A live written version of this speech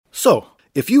So,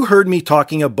 if you heard me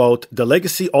talking about the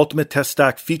Legacy Ultimate Test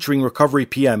Stack featuring Recovery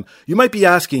PM, you might be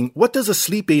asking, what does a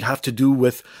sleep aid have to do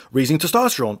with raising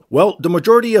testosterone? Well, the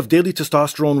majority of daily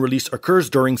testosterone release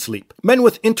occurs during sleep. Men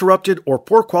with interrupted or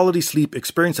poor quality sleep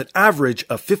experience an average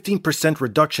of 15%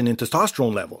 reduction in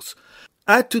testosterone levels.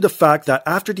 Add to the fact that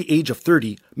after the age of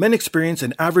 30, men experience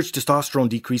an average testosterone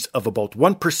decrease of about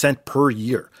 1% per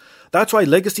year. That's why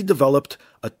Legacy developed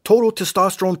a total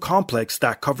testosterone complex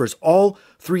that covers all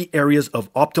three areas of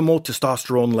optimal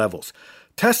testosterone levels.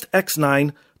 Test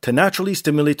X9 to naturally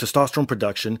stimulate testosterone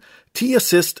production,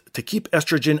 T-Assist to keep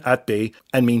estrogen at bay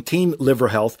and maintain liver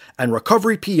health, and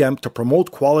Recovery PM to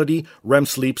promote quality REM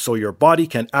sleep so your body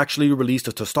can actually release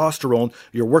the testosterone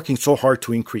you're working so hard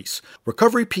to increase.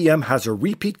 Recovery PM has a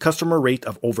repeat customer rate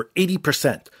of over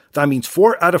 80%. That means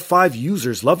 4 out of 5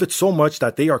 users love it so much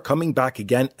that they are coming back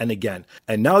again and again.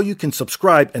 And now you can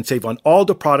subscribe and save on all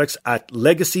the products at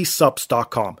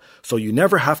LegacySups.com, so you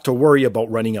never have to worry about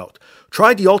running out.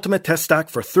 Try the Ultimate Test Stack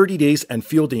for 30 days and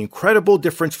feel the incredible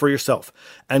difference for yourself.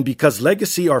 And because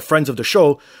Legacy are friends of the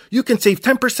show, you can save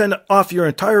 10% off your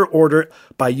entire order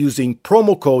by using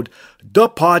promo code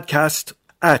THEPODCAST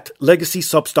at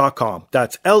LegacySups.com.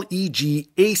 That's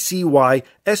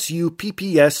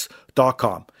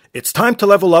LEGACYSUPPS.com. It's time to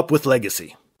level up with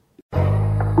Legacy.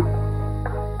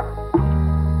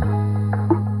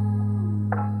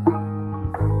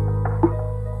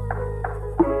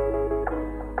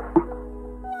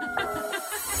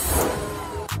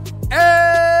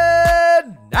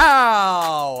 And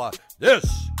now, this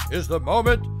is the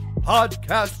moment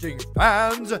podcasting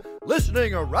fans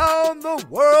listening around the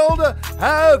world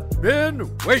have been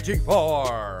waiting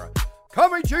for.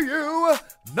 Coming to you,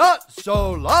 not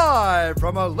so live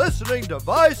from a listening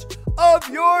device of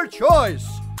your choice.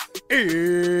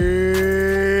 It's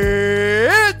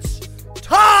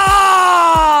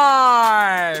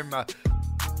time!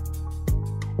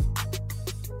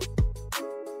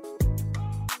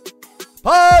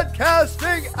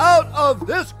 Podcasting out of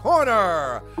this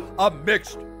corner, a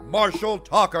mixed martial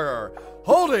talker,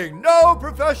 holding no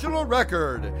professional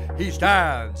record. He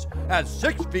stands at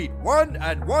 6 feet 1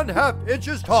 1/2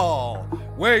 inches tall,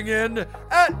 weighing in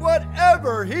at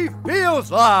whatever he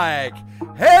feels like.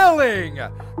 Hailing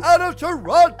out of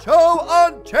Toronto,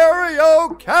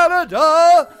 Ontario,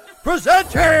 Canada,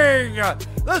 presenting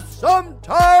the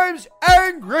sometimes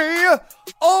angry,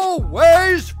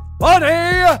 always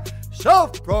funny,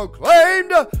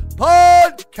 self-proclaimed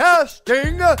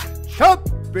podcasting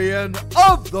champion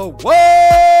of the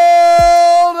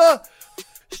world,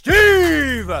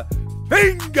 Steve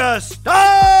Fingerstyles.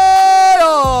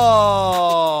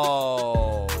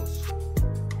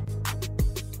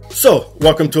 So,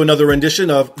 welcome to another rendition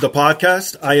of the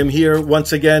podcast. I am here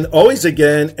once again, always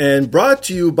again, and brought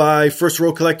to you by First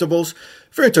Row Collectibles.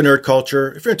 If you're into nerd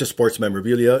culture, if you're into sports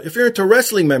memorabilia, if you're into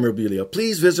wrestling memorabilia,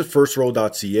 please visit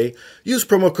firstrow.ca. Use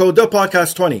promo code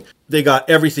THEPODCAST20. They got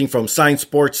everything from signed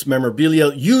sports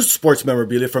memorabilia, used sports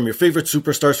memorabilia from your favorite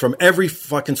superstars from every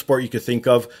fucking sport you could think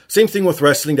of. Same thing with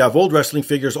wrestling. They have old wrestling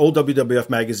figures, old WWF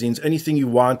magazines, anything you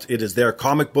want, it is there.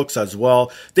 Comic books as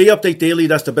well. They update daily.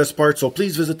 That's the best part. So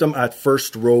please visit them at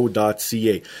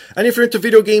firstrow.ca. And if you're into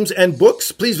video games and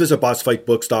books, please visit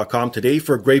bossfightbooks.com today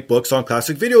for great books on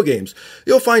classic video games.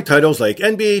 You'll find titles like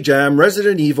NBA Jam,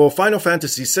 Resident Evil, Final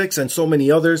Fantasy VI, and so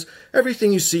many others.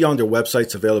 Everything you see on their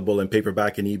website's available in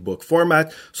paperback and ebook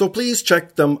format, so please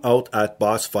check them out at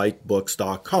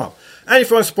bossfightbooks.com. And if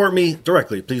you want to support me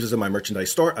directly, please visit my merchandise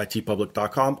store at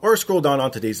tpublic.com or scroll down on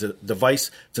today's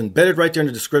device. It's embedded right there in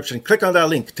the description. Click on that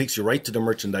link. It takes you right to the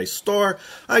merchandise store.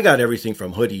 I got everything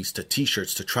from hoodies to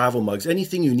t-shirts to travel mugs.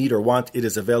 Anything you need or want, it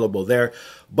is available there.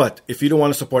 But if you don't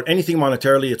want to support anything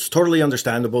monetarily, it's totally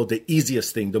understandable. The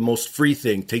easiest thing, the most free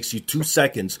thing, takes you 2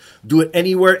 seconds. Do it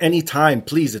anywhere, anytime,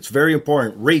 please. It's very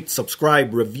important. Rate,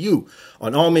 subscribe, review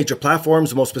on all major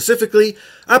platforms, most specifically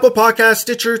Apple Podcasts,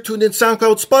 Stitcher, TuneIn,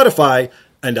 SoundCloud, Spotify,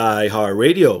 and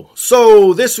iHeartRadio.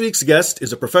 So this week's guest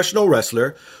is a professional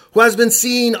wrestler who has been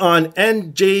seen on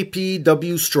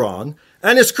NJPW Strong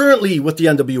and is currently with the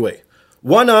NWA.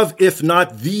 One of, if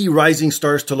not the rising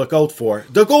stars to look out for,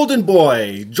 the Golden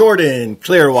Boy, Jordan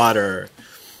Clearwater.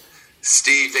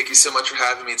 Steve, thank you so much for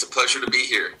having me. It's a pleasure to be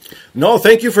here. No,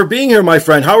 thank you for being here, my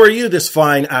friend. How are you this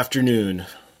fine afternoon?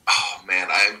 Oh, man,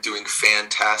 I am doing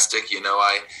fantastic. You know,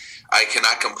 I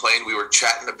cannot complain. We were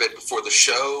chatting a bit before the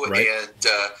show, right, and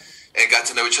got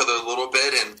to know each other a little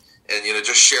bit, and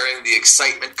just sharing the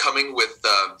excitement coming with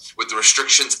the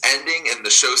restrictions ending and the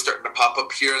show starting to pop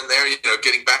up here and there,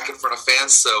 getting back in front of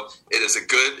fans. So it is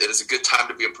a good time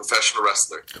to be a professional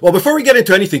wrestler. Well, before we get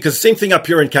into anything, because the same thing up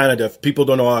here in Canada, if people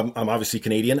don't know, I'm obviously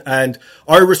Canadian, and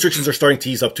our restrictions are starting to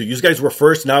ease up too. You guys were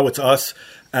first, now it's us,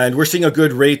 and we're seeing a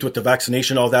good rate with the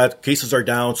vaccination, all that. Cases are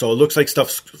down, so it looks like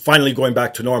stuff's finally going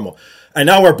back to normal. And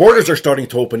now our borders are starting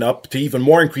to open up to even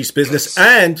more increased business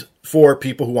and for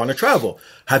people who want to travel.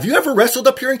 Have you ever wrestled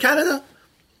up here in Canada?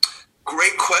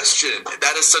 Great question.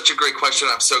 That is such a great question.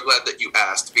 I'm so glad that you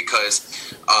asked,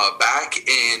 because back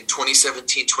in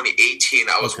 2017, 2018,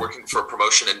 I was working for a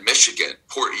promotion in Michigan,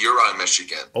 Port Huron,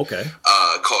 Michigan,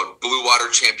 called Blue Water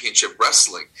Championship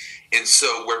Wrestling. And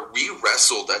so where we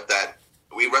wrestled at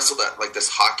like this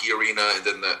hockey arena and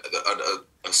then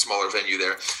a smaller venue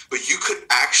there, but you could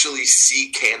actually see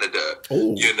Canada,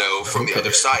 from the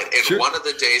other side. And one of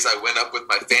the days I went up with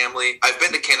my family. I've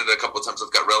been to Canada a couple of times.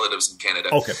 I've got relatives in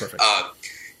Canada. Okay, perfect.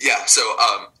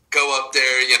 Go up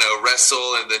there,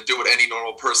 wrestle, and then do what any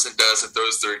normal person does and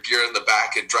throws their gear in the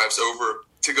back and drives over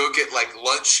to go get like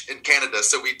lunch in Canada.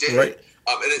 So we did. Right.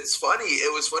 And it's funny.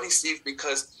 It was funny, Steve,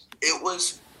 because it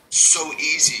was so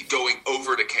easy going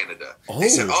over to Canada. They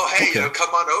said, come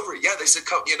on over. Yeah, they said,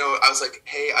 come, I was like,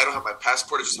 hey, I don't have my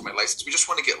passport. I just have my license. We just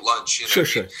want to get lunch. Sure.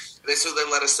 So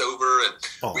they let us over,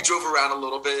 and we drove around a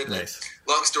little bit. Nice.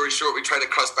 And long story short, we tried to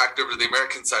cross back over to the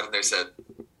American side, and they said,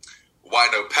 why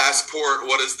no passport?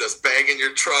 What is this? Bag in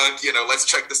your trunk? Let's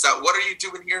check this out. What are you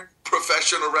doing here?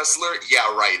 Professional wrestler?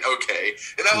 Yeah, right. Okay.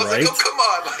 And I was like, oh, come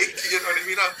on. You know what I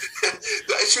mean?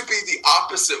 It should be the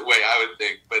opposite way, I would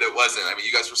think, but it wasn't. I mean,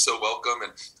 you guys were so welcome,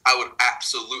 and I would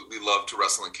absolutely love to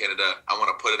wrestle in Canada. I want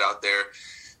to put it out there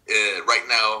right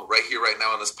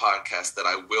now on this podcast that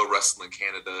I will wrestle in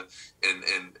Canada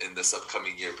in this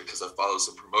upcoming year, because I follow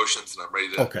some promotions and I'm ready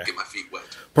to get my feet wet.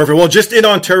 Perfect. Well, just in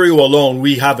Ontario alone,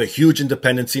 we have a huge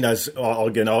independent scene, as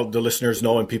again, all the listeners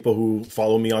know and people who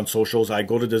follow me on socials. I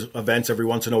go to the events every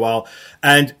once in a while,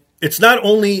 and it's not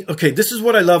only, this is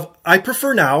what I love. I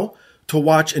prefer now to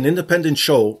watch an independent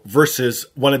show versus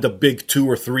one of the big 2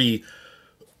 or 3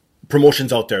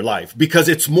 promotions out there live, because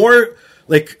it's more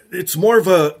of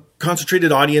a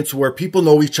concentrated audience where people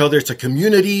know each other. It's a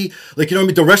community.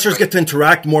 The wrestlers get to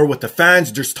interact more with the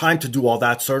fans. There's time to do all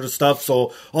that sort of stuff.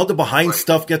 So all the behind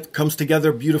stuff comes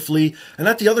together beautifully. And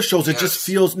at the other shows, it just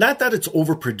feels, not that it's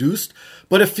overproduced,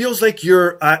 but it feels like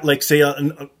you're at, say,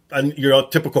 you're a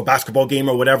typical basketball game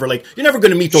or whatever. You're never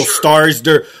going to meet those stars.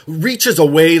 They're reaches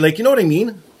away. You know what I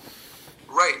mean?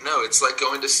 Right. No, it's like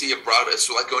going to see it's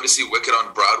like going to see Wicked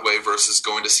on Broadway versus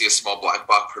going to see a small black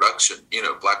box production.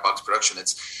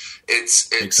 It's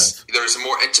there's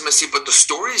more intimacy, but the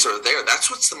stories are there. That's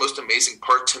what's the most amazing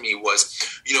part to me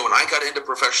was, when I got into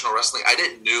professional wrestling, I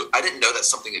didn't know that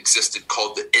something existed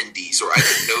called the Indies, or I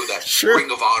didn't know that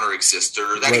Ring of Honor existed,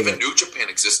 or that even New Japan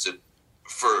existed.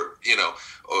 For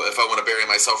if I want to bury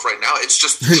myself right now, it's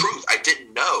just the truth. I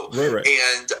didn't know. Right.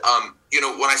 And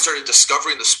when I started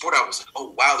discovering the sport, I was like,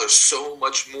 oh wow, there's so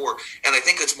much more. And I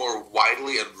think it's more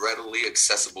widely and readily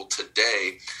accessible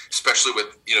today, especially with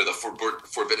the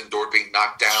Forbidden Door being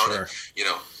knocked down, and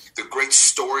the great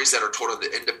stories that are told on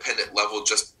the independent level.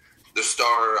 Just the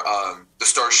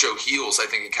Star Show Heels, I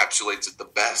think, encapsulates it the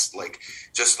best.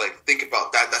 Think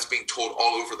about that. That's being told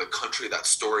all over the country, that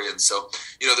story. And so,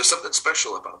 there's something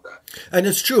special about that. And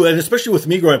it's true. And especially with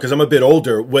me growing up, because I'm a bit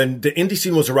older, when the indie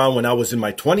scene was around when I was in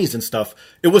my 20s and stuff,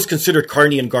 it was considered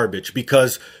carny and garbage,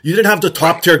 because you didn't have the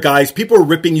top tier guys. People were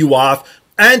ripping you off.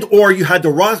 And or you had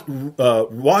the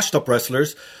washed up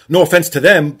wrestlers. No offense to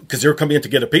them, because they were coming in to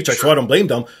get a paycheck, so I don't blame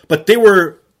them. But they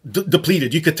were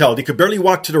depleted. You could tell they could barely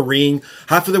walk to the ring.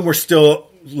 Half of them were still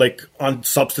on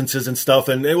substances and stuff,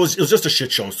 and it was just a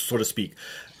shit show, so to speak.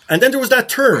 And then there was that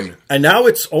turn, and now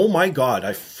it's, oh my god,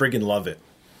 I friggin' love it.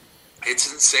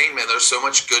 It's insane, man. There's so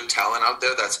much good talent out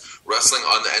there that's wrestling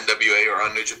on the NWA or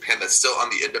on New Japan that's still on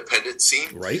the independent scene,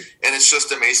 right? And it's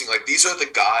just amazing. These are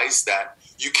the guys that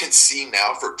you can see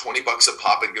now for $20 a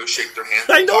pop and go shake their hand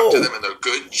and talk to them, and they're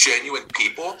good, genuine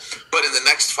people. But in the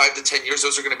next 5 to 10 years,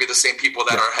 those are going to be the same people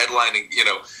that are headlining,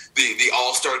 the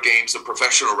all-star games of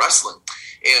professional wrestling.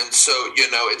 And so,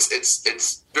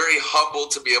 it's very humble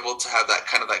to be able to have that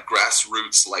kind of that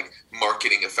grassroots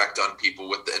marketing effect on people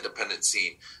with the independent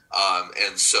scene.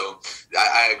 And so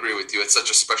I agree with you. It's such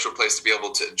a special place to be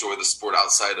able to enjoy the sport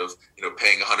outside of,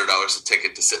 paying $100 a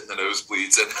ticket to sit in the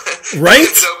nosebleeds and, right?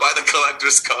 Buy the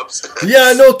collector's cups.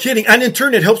 Yeah, no kidding. And in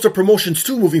turn, it helps the promotions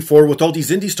too moving forward with all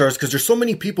these indie stars, because there's so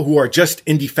many people who are just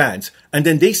indie fans. And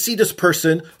then they see this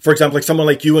person, for example, someone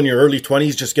like you in your early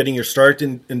 20s, just getting your start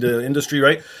in the industry,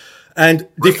 right? And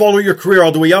they follow your career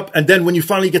all the way up. And then when you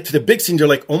finally get to the big scene, you're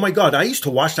like, oh my God, I used to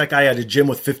watch that guy at a gym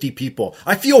with 50 people.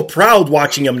 I feel proud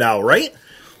watching him now, right?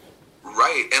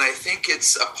 Right. And I think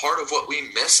it's a part of what we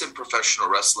miss in professional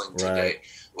wrestling today. Right.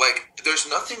 Like, there's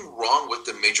nothing wrong with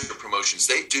the major promotions.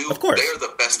 They do. Of course. They are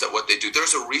the best at what they do.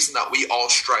 There's a reason that we all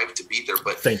strive to be there.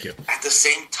 But thank you. At the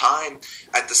same time,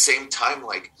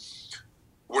 like,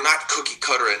 we're not cookie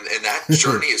cutter, and that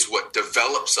journey is what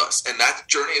develops us, and that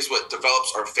journey is what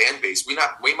develops our fan base. We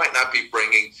might not be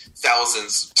bringing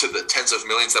thousands to the tens of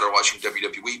millions that are watching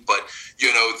WWE, but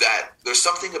that there's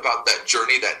something about that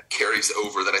journey that carries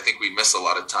over that I think we miss a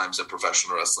lot of times in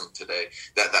professional wrestling today.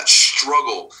 That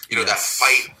struggle, yes. That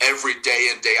fight every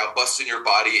day in, day out, busting your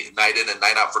body night in and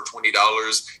night out for $20,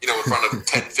 in front of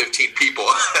 10, 15 people.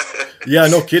 Yeah,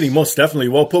 no kidding, most definitely.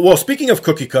 Well, speaking of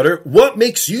cookie cutter, what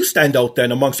makes you stand out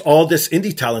then amongst all this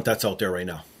indie talent that's out there right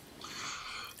now?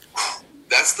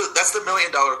 That's the $1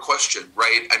 million question,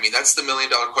 right? I mean, that's the $1 million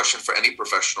question for any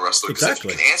professional wrestler. Because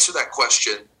exactly. If you can answer that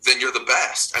question, then you're the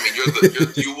best. I mean,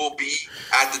 you will be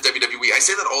at the WWE. I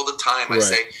say that all the time. Right. I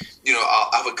say,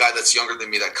 I'll have a guy that's younger than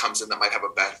me that comes in that might have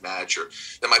a bad match or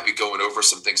that might be going over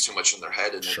some things too much in their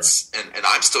head, and sure. and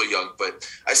I'm still young, but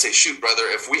I say, shoot, brother,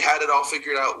 if we had it all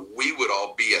figured out, we would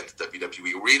all be at the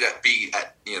WWE. We'd be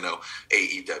at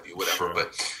AEW, whatever. Sure.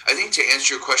 But I think to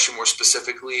answer your question more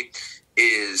specifically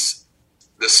is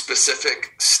the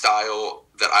specific style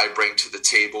that I bring to the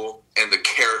table and the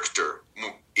character,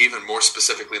 even more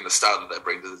specifically in the style that I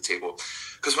bring to the table.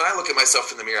 Because when I look at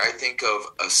myself in the mirror, I think of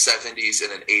a 70s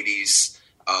and an 80s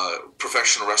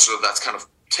professional wrestler that's kind of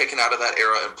taken out of that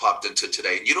era and plopped into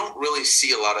today. And you don't really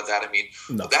see a lot of that. I mean,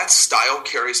 no. That style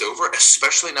carries over,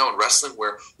 especially now in wrestling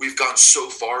where we've gone so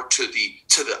far to the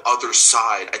other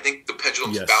side. I think the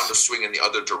pendulum's yes. bound to swing in the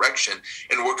other direction,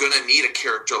 and we're going to need a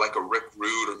character like a Rick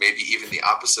Rude, or maybe even the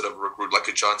opposite of Rick Rude, like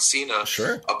a John Cena,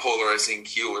 sure. a polarizing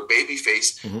heel or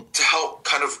babyface, mm-hmm. to help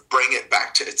kind of bring it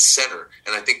back to its center.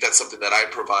 And I think that's something that I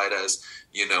provide as,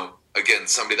 again,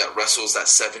 somebody that wrestles that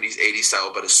 70s, 80s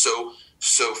style, but is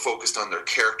so focused on their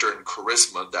character and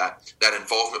charisma that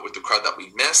involvement with the crowd that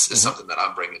we miss is mm-hmm. something that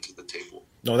I'm bringing to the table.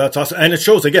 No, that's awesome. And it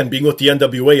shows, again, being with the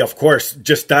NWA, of course,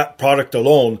 just that product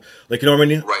alone, like, you know what I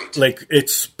mean? Right. Like,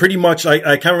 it's pretty much, I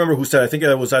can't remember who said, I think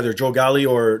it was either Joe Galli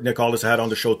or Nick Aldis had on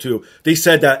the show too. They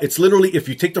said that it's literally if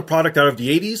you take the product out of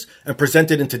the 80s and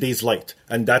present it in today's light.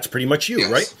 And that's pretty much you,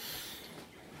 yes. right?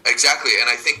 Exactly. And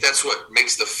I think that's what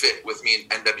makes the fit with me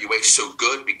and NWA so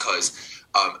good, because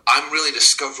I'm really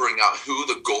discovering out who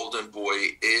the Golden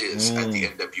Boy is at the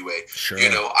NWA. Sure.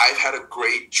 I've had a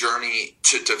great journey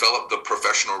to develop the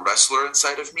professional wrestler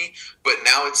inside of me, but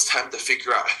now it's time to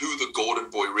figure out who the Golden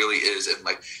Boy really is, and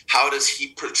like, how does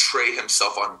he portray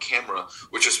himself on camera,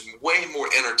 which is way more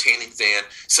entertaining than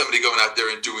somebody going out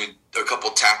there and doing a couple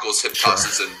tackles, hip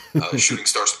tosses, and shooting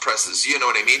stars presses. You know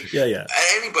what I mean? Yeah.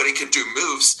 Anybody can do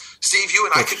moves. Steve, you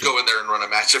and I could go in there and run a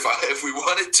match if we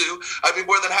wanted to. I'd be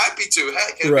more than happy to.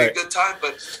 Heck, it'd be a good time.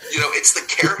 But, it's the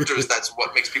characters that's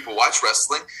what makes people watch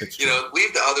wrestling.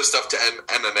 Leave the other stuff to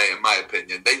MMA, in my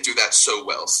opinion. They do that so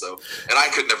well. And I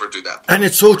could never do that. And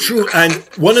it's so true. And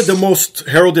one of the most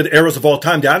heralded eras of all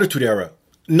time, the Attitude Era.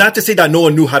 Not to say that no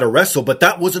one knew how to wrestle, but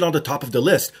that wasn't on the top of the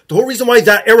list. The whole reason why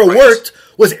that era worked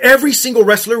was every single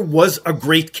wrestler was a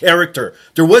great character.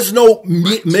 There was no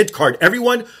mid-card.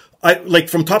 Everyone,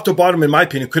 from top to bottom, in my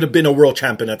opinion, could have been a world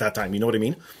champion at that time. You know what I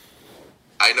mean?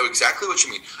 I know exactly what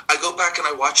you mean. I go back and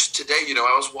I watch today.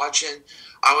 I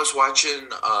was watching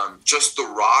just The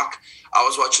Rock. I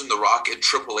was watching The Rock and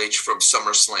Triple H from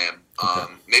SummerSlam.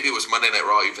 Maybe it was Monday Night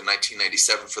Raw, even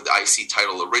 1997, for the IC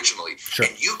title originally. Sure.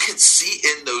 And you can see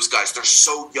in those guys, they're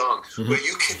so young, but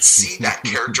you can see that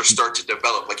character start to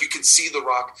develop. Like, you can see The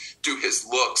Rock do his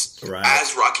looks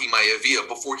as Rocky Maivia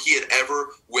before he had ever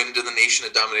went to the Nation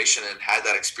of Domination and had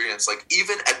that experience. Like,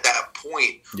 even at that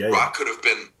point, Rock could have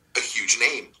been a huge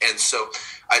name. And so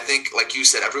I think, like you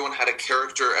said, everyone had a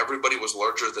character. Everybody was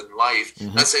larger than life.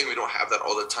 Not saying we don't have that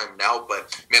all the time now,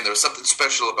 but man, there was something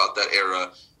special about that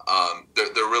era.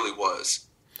 There really was.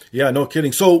 Yeah, no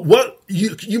kidding. So what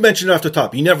you mentioned it off the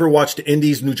top, you never watched the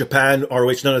Indies, New Japan,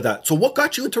 ROH, none of that. So what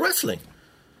got you into wrestling?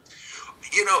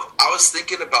 I was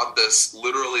thinking about this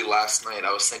literally last night.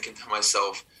 I was thinking to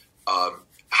myself,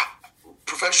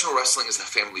 professional wrestling is a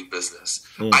family business.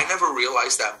 I never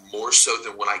realized that more so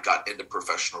than when I got into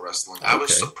professional wrestling. I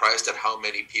was surprised at how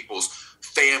many people's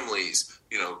families,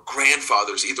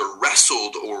 grandfathers either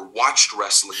wrestled or watched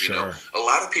wrestling. Sure. A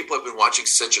lot of people have been watching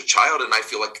since a child, and I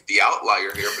feel like the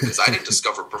outlier here because I didn't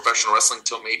discover professional wrestling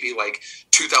until maybe like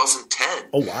 2010.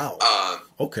 Oh, wow.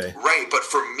 Okay. Right. But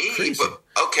for me, Crazy.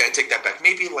 I take that back.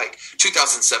 Maybe like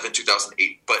 2007,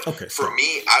 2008. But Okay, for sure.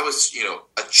 me, I was,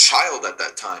 a child at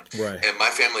that time. Right. And my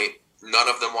family, none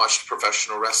of them watched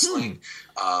professional wrestling.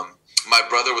 My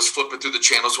brother was flipping through the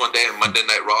channels one day and Monday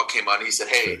Night Raw came on and he said,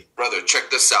 "Hey, brother,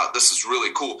 check this out. This is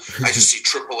really cool. I just see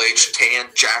Triple H, Tan,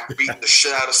 Jack beating the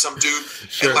shit out of some dude."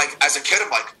 Sure. And like, as a kid,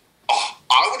 I'm like, oh,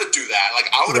 I want to do that. Like,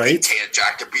 I want to be Right. Tan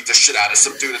Jack to beat the shit out of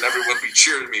some dude and everyone be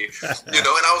cheering me. And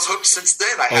I was hooked since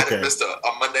then. I hadn't Okay. missed a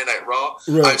Monday Night Raw.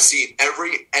 Right. I've seen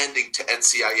every ending to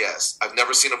NCIS. I've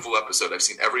never seen a full episode. I've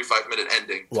seen every 5-minute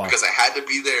ending Wow. because I had to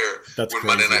be there That's when crazy.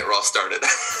 Monday Night Raw started.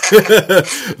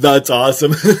 That's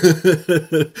awesome.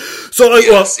 So,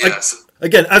 Yes.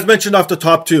 again, as mentioned off the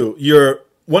top too, you're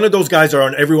one of those guys are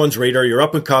on everyone's radar. You're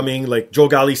up and coming. Like Joe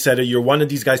Galli said it, you're one of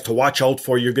these guys to watch out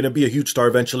for. You're going to be a huge star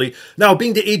eventually. Now,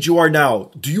 being the age you are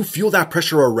now, do you feel that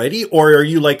pressure already? Or are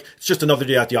you like, it's just another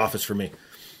day at the office for me?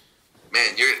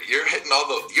 Man, you're hitting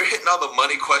all the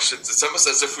money questions. It's almost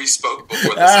as if we spoke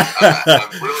before this.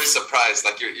 I'm really surprised.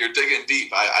 Like you're digging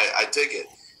deep. I dig it.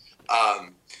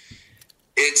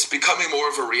 It's becoming more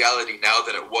of a reality now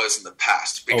than it was in the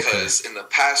past. Because in the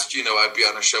past, I'd be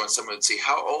on a show and someone would say,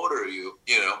 "How old are you?"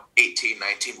 18,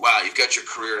 19. Wow, you've got your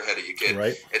career ahead of you, kid.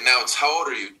 Right. And now it's, "How old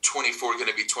are you?" 24, going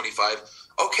to be 25.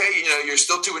 Okay, you're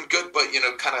still doing good, but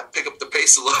kind of pick up the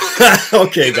pace a little bit.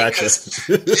 Okay, gotcha. 'Cause,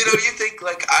 you think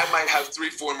like I might have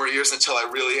 3-4 more years until I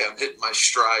really am hitting my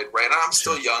stride, right? And I'm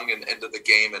still young and into the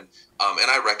game, and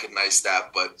I recognize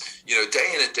that. But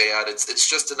day in and day out, it's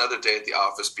just another day at the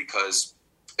office because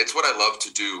it's what I love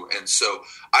to do. And so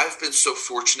I've been so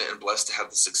fortunate and blessed to have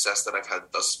the success that I've had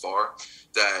thus far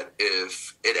that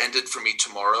if it ended for me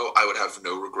tomorrow, I would have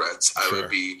no regrets. I would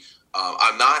be.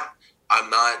 I'm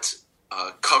not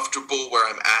comfortable where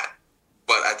I'm at,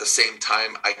 but at the same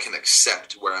time, I can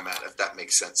accept where I'm at, if that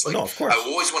makes sense. Like, No, of course. I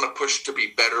always want to push to be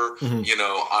better.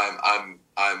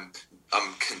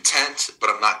 I'm content, but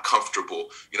I'm not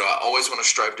comfortable. I always want to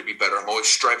strive to be better. I'm always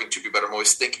striving to be better. I'm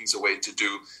always thinking of a way to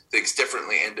do things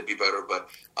differently and to be better. But,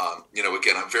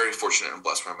 again, I'm very fortunate and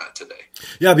blessed where I'm at today.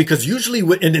 Yeah, because usually,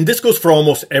 and this goes for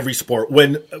almost every sport,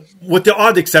 with the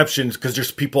odd exceptions, because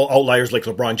there's people, outliers like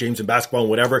LeBron James in basketball and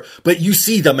whatever, but you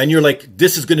see them and you're like,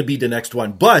 this is going to be the next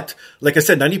one. But like I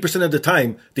said, 90% of the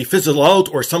time, they fizzle out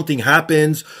or something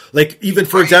happens. Like even,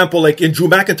 for example, like in Drew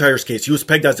McIntyre's case, he was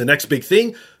pegged as the next big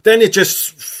thing. Then it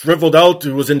just shriveled out.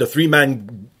 It was in the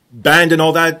 3-man band and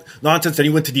all that nonsense. And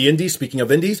he went to the Indies, speaking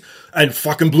of Indies, and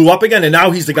fucking blew up again. And now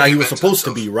he's the guy he was supposed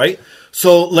to be, right?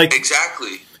 So like,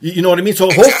 exactly. You know what I mean? So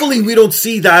hopefully we don't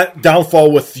see that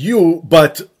downfall with you.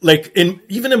 But like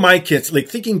even in my kids, like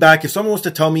thinking back, if someone was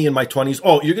to tell me in my 20s,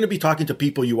 "Oh, you're going to be talking to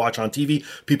people you watch on TV,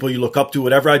 people you look up to,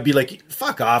 whatever," I'd be like,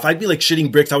 fuck off. I'd be like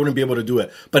shitting bricks. I wouldn't be able to do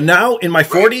it. But now in my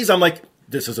 40s, I'm like,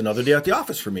 this is another day at the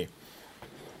office for me.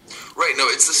 Right. No,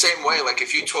 it's the same way. Like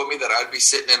if you told me that I'd be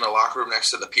sitting in a locker room next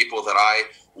to the people that I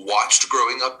watched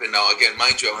growing up, and now again,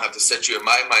 mind you, I don't have to set you in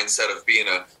my mindset of being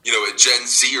a Gen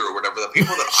Z or whatever. The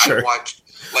people that Sure. I watched,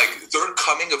 like their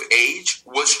coming of age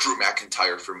was Drew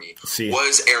McIntyre for me,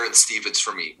 was Aaron Stevens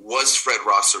for me, was Fred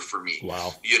Rosser for me.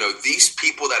 Wow. These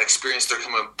people that experienced their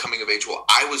coming of age while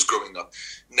I was growing up.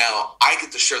 Now I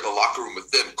get to share the locker room with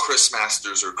them, Chris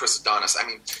Masters or Chris Adonis. I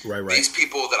mean, these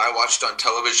people that I watched on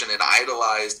television and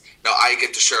idolized, now I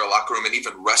get to share a locker room and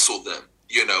even wrestle them,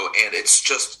 and it's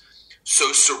just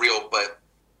so surreal. But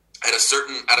at a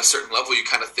certain level, you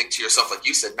kind of think to yourself, like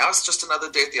you said, now it's just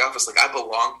another day at the office. Like I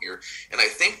belong here. And I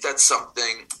think that's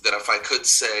something that if I could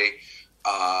say,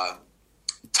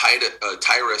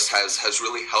 Tyrus has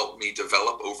really helped me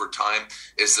develop over time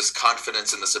is this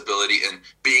confidence and this ability in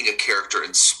being a character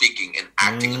and speaking and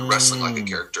acting and wrestling like a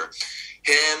character.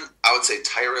 Him, I would say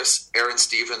Tyrus, Aaron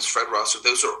Stevens, Fred Rosser,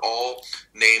 those are all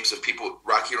names of people,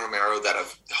 Rocky Romero, that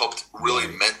have helped really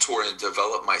mentor and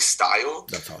develop my style.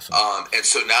 That's awesome. And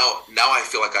so now I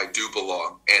feel like I do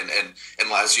belong. And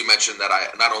as you mentioned, that I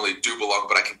not only do belong,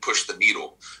 but I can push the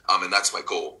needle. And that's my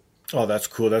goal. Oh, that's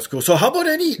cool. That's cool. So how about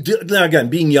again,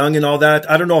 being young and all that,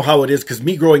 I don't know how it is, because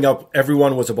me growing up,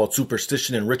 everyone was about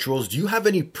superstition and rituals. Do you have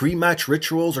any pre-match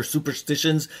rituals or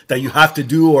superstitions that you have to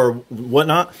do or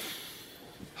whatnot?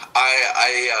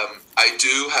 I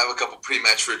do have a couple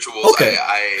pre-match rituals. Okay.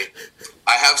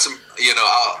 I have some,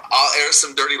 I'll air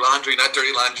some dirty laundry, not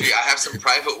dirty laundry. I have some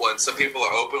private ones. Some people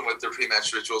are open with their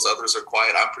pre-match rituals. Others are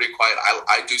quiet. I'm pretty quiet.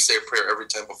 I do say a prayer every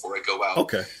time before I go out.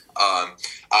 Okay.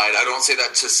 I don't say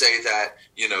that to say that,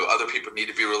 other people need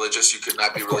to be religious. You could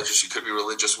not be religious. You could be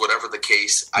religious, whatever the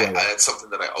case. Right. That's something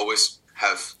that I always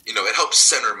have, it helps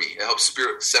center me. It helps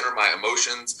center my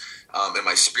emotions and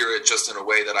my spirit just in a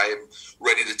way that I am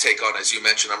ready to take on. As you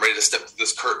mentioned, I'm ready to step through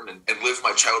this curtain and live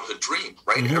my childhood dream,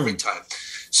 right? Mm-hmm. Every time.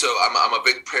 So I'm a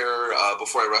big prayer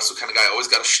before I wrestle kind of guy. I always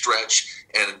got to stretch,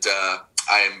 and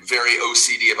I am very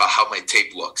OCD about how my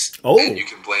tape looks. Oh. And you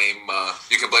can blame my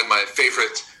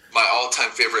all-time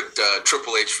favorite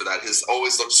Triple H for that. His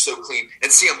always looks so clean,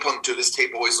 and CM Punk too. His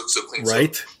tape always looks so clean.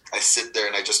 Right. So I sit there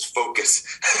and I just focus,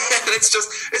 and it's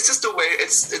just a way.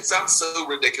 It sounds so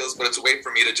ridiculous, but it's a way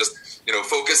for me to just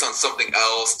focus on something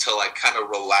else till I kind of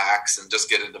relax and just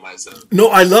get into my zone. No,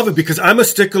 I love it because I'm a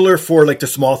stickler for like the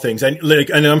small things, and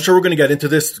I'm sure we're going to get into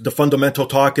this, the fundamental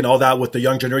talk and all that with the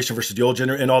young generation versus the old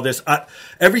generation and all this.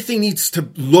 Everything needs to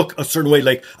look a certain way.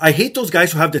 Like I hate those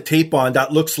guys who have the tape on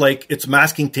that looks like it's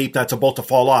masking tape that's about to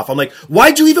fall off. I'm like,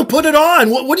 why'd you even put it on?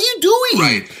 What are you doing?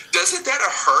 Right? Doesn't that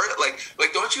hurt? Like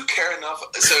don't you care enough?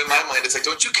 So in my mind, it's like,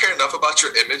 don't you care enough about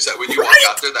your image that when you walk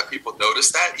out there that people notice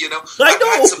that? I've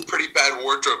had some pretty bad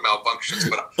wardrobe malfunctions,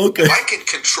 but okay. If I can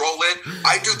control it,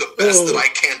 I do the best that I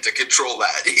can to control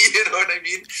that. You know what I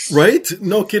mean? Right?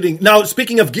 No kidding. Now,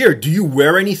 speaking of gear, do you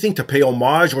wear anything to pay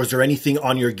homage, or is there anything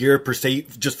on your gear per se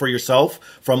just for yourself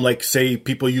from like, say,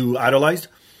 people you idolized?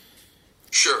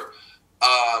 Sure.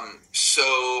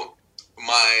 So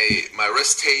my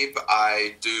wrist tape,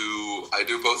 I do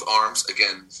both arms.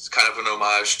 Again, it's kind of an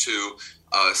homage to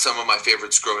some of my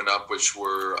favorites growing up, which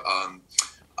were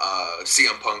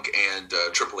CM Punk and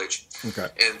Triple H. Okay.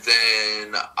 And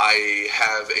then I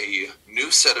have a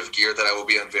new set of gear that I will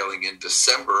be unveiling in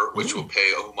December, which will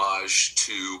pay homage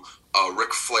to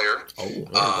Ric Flair.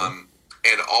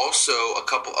 And also a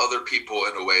couple other people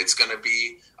in a way. It's going to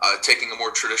be taking a more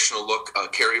traditional look,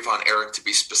 Kerry Von Erich to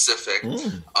be specific.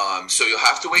 So you'll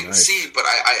have to wait and see, but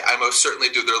I most certainly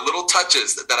do. There are little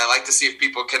touches that I like to see if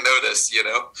people can notice,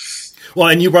 Well,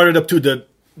 and you brought it up to the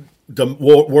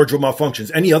wardrobe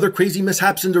malfunctions. Any other crazy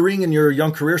mishaps in the ring in your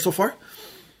young career so far?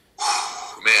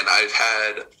 Man, I've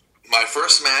had my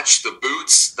first match, the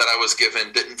boots that I was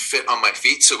given didn't fit on my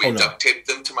feet, so we duct taped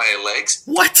them to my legs.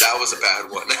 What? That was a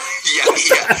bad one. yeah.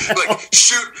 Like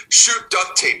shoot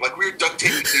duct tape. Like we were duct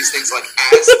taping these things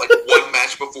as one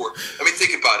match before. I mean,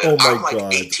 think about it. I'm like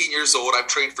 18 years old. I've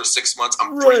trained for 6 months.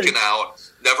 I'm freaking out.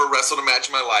 Never wrestled a match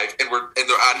in my life, and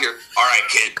they're out here. All right,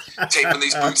 kid, taping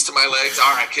these boots to my legs.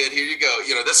 All right, kid, here you go.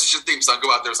 This is your theme song.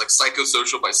 Go out there. It's like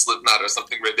Psychosocial by Slipknot or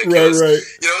something ridiculous. Right.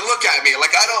 Look at me.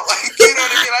 Like I don't like. You know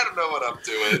what I mean? I don't know what I'm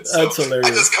doing. So that's hilarious.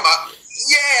 I just come out.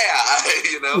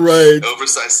 Yeah, right.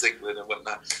 Oversized singlet and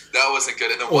whatnot. That wasn't good.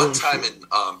 And then one time in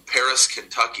Paris,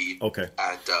 Kentucky,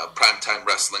 at Primetime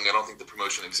Wrestling. I don't think the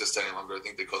promotion exists any longer. I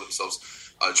think they call themselves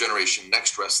Generation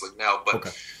Next Wrestling now,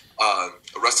 but. I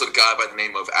wrestled a guy by the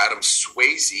name of Adam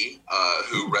Swayze,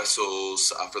 who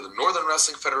wrestles for the Northern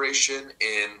Wrestling Federation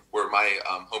in where my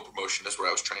home promotion is, where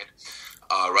I was trained.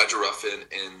 Roger Ruffin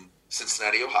in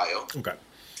Cincinnati, Ohio. Okay.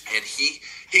 And he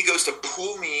goes to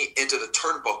pull me into the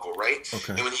turnbuckle, right?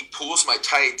 Okay. And when he pulls my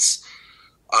tights,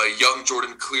 young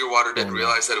Jordan Clearwater didn't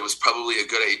realize that it was probably a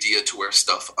good idea to wear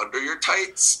stuff under your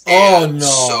tights.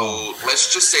 So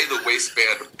let's just say the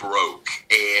waistband broke,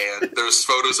 and there's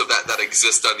photos of that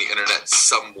exist on the internet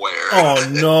somewhere. Oh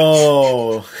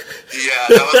no! Yeah,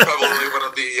 that was probably one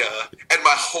of the, and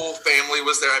my whole family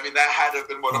was there. I mean, that had to have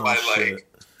been one of my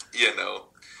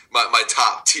my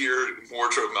top tier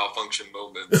wardrobe malfunction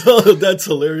moments. Oh, that's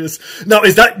hilarious. Now,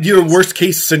 is that your worst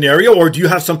case scenario, or do you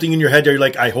have something in your head that you're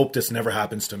like, I hope this never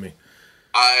happens to me?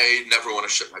 I never want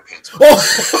to shit my pants. Oh,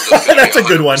 that's a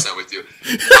good one. With you.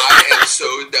 I am so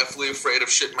definitely afraid of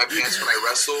shitting my pants when I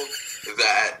wrestle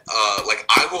that,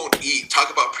 I won't eat.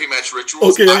 Talk about pre-match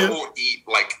rituals. I won't eat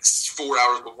 4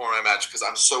 hours before my match because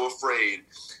I'm so afraid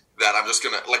that I'm just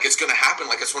gonna it's gonna happen.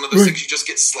 It's one of those things you just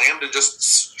get slammed and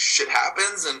just shit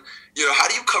happens. And how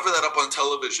do you cover that up on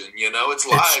television? It's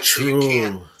live. It's true. So you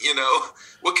can't.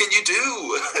 What can you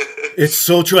do? It's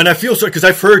so true. And I feel so because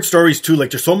I've heard stories too.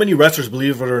 There's so many wrestlers,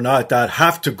 believe it or not, that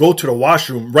have to go to the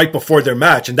washroom right before their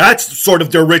match, and that's sort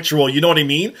of their ritual. You know what I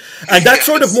mean? And that's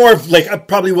sort of more of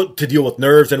probably to deal with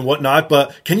nerves and whatnot.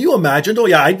 But can you imagine though?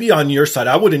 Yeah, I'd be on your side.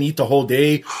 I wouldn't eat the whole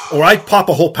day, or I'd pop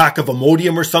a whole pack of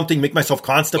Imodium or something, make myself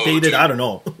constipated. I don't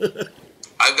know.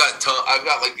 I've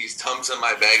got like these Tums in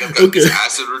my bag. I've got these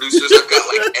acid reducers. I've got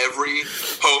like every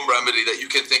home remedy that you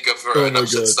can think of for an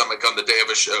upset stomach on the day of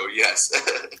a show. Yes.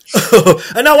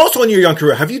 And now also in your young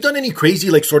career, have you done any crazy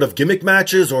like sort of gimmick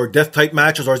matches or death type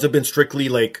matches, or has it been strictly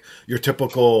like your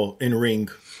typical in-ring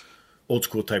old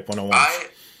school type 101?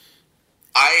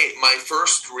 My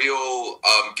first real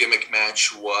gimmick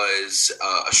match was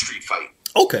a street fight.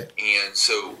 Okay. And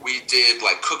so we did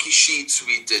like cookie sheets,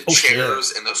 we did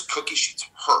chairs, and those cookie sheets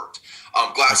hurt.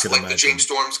 Glass, like the James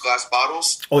Storm's glass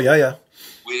bottles. Oh yeah.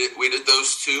 We did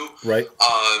those too. Right.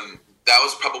 That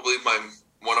was probably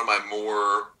one of my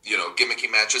more gimmicky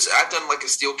matches. I've done like a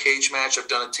steel cage match. I've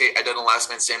done a last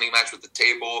man standing match with the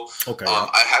table. Okay.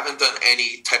 I haven't done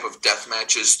any type of death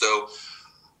matches though.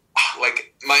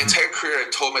 Like my entire career, I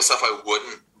told myself I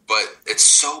wouldn't. But it's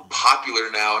so popular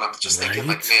now, and I'm just thinking,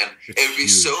 like, man, it would be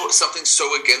something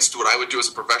so against what I would do as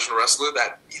a professional wrestler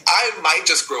that I might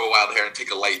just grow a wild hair and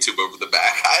take a light tube over the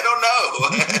back. I don't know.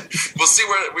 We'll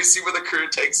see where the career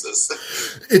takes us.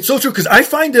 It's so true because I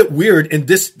find it weird in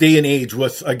this day and age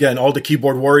with, again, all the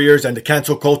keyboard warriors and the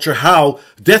cancel culture, how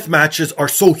death matches are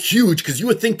so huge because you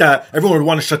would think that everyone would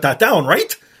want to shut that down,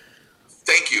 right?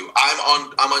 Thank you.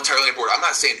 I'm entirely on board. I'm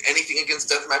not saying anything against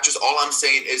death matches. All I'm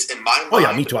saying is, in my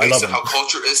mind, me too. Based on how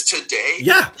culture is today,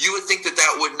 you would think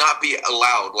that would not be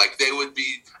allowed. Like they would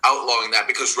be outlawing that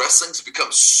because wrestling's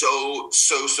become so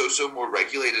more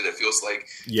regulated. It feels like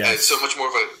and so much more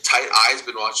of a tight eye's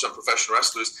been watched on professional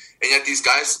wrestlers, and yet these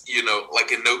guys,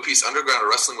 like in No Peace Underground, are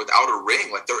wrestling without a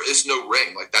ring. Like there is no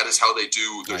ring. Like that is how they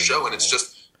do their show, and it's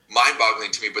just mind-boggling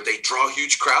to me. But they draw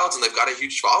huge crowds, and they've got a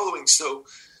huge following. So.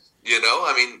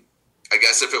 I mean, I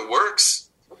guess if it works.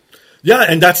 Yeah,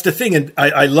 and that's the thing. And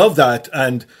I love that.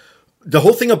 And the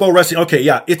whole thing about wrestling,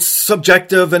 it's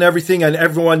subjective and everything, and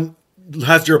everyone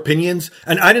has their opinions.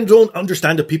 And I don't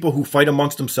understand the people who fight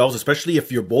amongst themselves, especially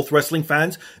if you're both wrestling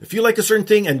fans. If you like a certain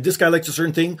thing and this guy likes a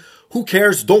certain thing, who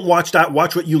cares? Don't watch that.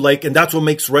 Watch what you like. And that's what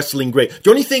makes wrestling great. The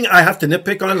only thing I have to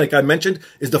nitpick on, like I mentioned,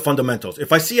 is the fundamentals.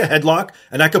 If I see a headlock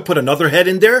and I could put another head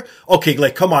in there, okay,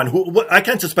 like, come on. I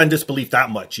can't suspend disbelief that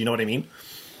much. You know what I mean?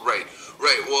 Right.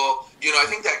 Well, I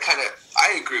think that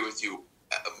I agree with you.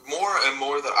 More and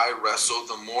more that I wrestle,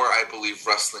 the more I believe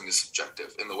wrestling is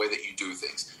subjective in the way that you do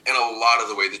things, and a lot of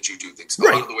the way that you do things, a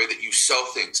lot of the way that you sell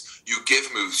things, you give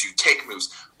moves, you take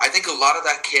moves. I think a lot of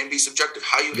that can be subjective.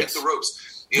 How you hit the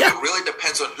ropes, it really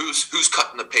depends on who's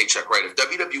cutting the paycheck, right? If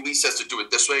WWE says to do it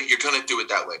this way, you're going to do it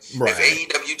that way. Right. If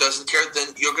AEW doesn't care,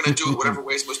 then you're going to do it whatever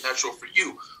way is most natural for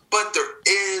you. But there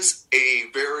is a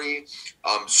very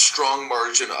strong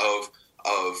margin of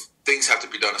things have to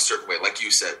be done a certain way, like you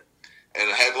said. And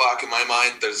a headlock, in my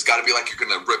mind, there's got to be like you're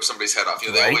going to rip somebody's head off. They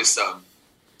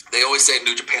always say in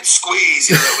New Japan, squeeze.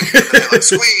 When you get the headlock,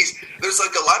 squeeze. There's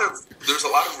a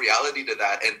lot of reality to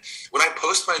that. And when I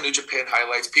post my New Japan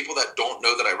highlights, people that don't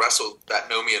know that I wrestle, that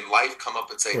know me in life, come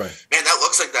up and say, "Man, that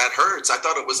looks like that hurts. I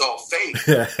thought it was all fake."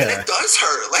 And it does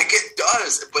hurt, like it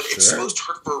does. But it's supposed to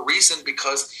hurt for a reason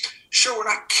because. Sure, we're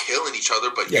not killing each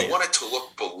other, but you want it to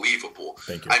look believable.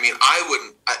 Thank you. I mean, if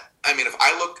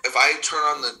I turn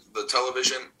on the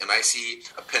television and I see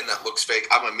a pin that looks fake,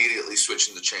 I'm immediately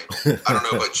switching the channel. I don't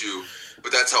know about you,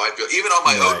 but that's how I feel. Even on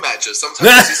my own matches, sometimes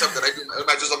I see something I do in my own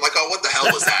matches, I'm like, oh, what the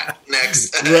hell was that?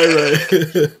 Next.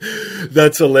 Right.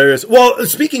 That's hilarious. Well,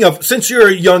 speaking of, since you're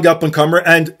a young up-and-comer,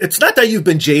 and it's not that you've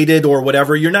been jaded or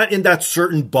whatever, you're not in that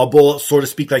certain bubble, so to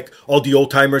speak, like all the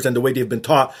old-timers and the way they've been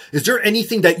taught. Is there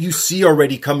anything that you see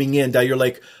already coming in that you're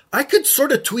like, I could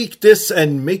sort of tweak this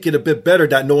and make it a bit better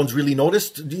that no one's really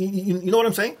noticed? You know what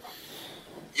I'm saying?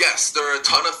 Yes, there are a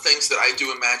ton of things that I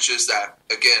do in matches that,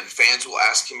 again, fans will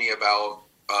ask me about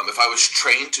if I was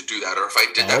trained to do that or if I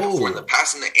did that before in the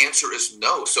past, and the answer is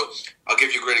no. So I'll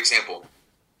give you a great example.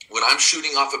 When I'm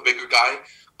shooting off a bigger guy,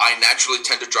 I naturally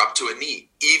tend to drop to a knee.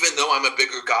 Even though I'm a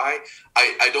bigger guy,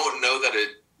 I don't know that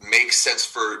it makes sense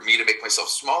for me to make myself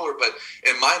smaller, but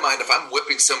in my mind, if I'm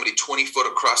whipping somebody 20 foot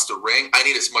across the ring, I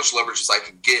need as much leverage as I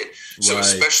can get. So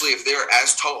especially if they're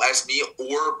as tall as me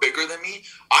or bigger than me,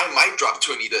 I might drop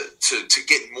to a knee to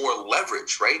get more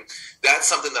leverage, right? That's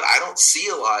something that I don't see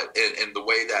a lot in the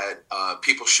way that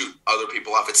people shoot other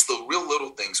people off. It's the real little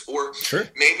things. Or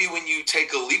maybe when you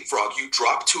take a leapfrog, you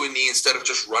drop to a knee instead of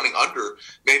just running under.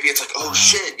 Maybe it's like, oh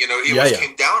shit, he almost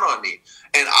came down on me.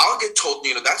 And I'll get told,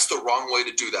 that's the wrong way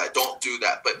to do that. Don't do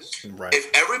that. But if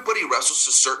everybody wrestles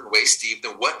a certain way, Steve,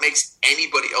 then what makes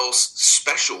anybody else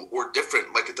special or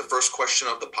different? Like at the first question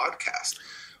of the podcast,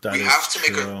 That we is have to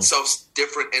make true. ourselves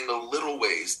different in the little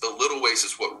ways. The little ways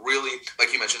is what really,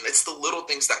 like you mentioned, it's the little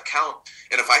things that count.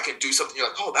 And if I can do something, you're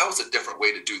like, oh, that was a different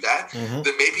way to do that, then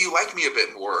maybe you like me a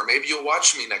bit more, or maybe you'll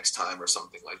watch me next time or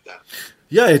something like that.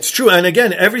 Yeah, it's true. And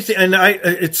again, everything, and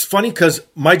it's funny because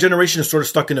my generation is sort of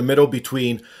stuck in the middle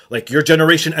between like your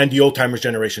generation and the old timers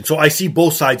generation. So I see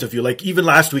both sides of you. Like even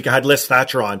last week I had Les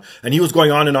Thatcher on and he was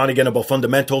going on and on again about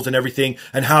fundamentals and everything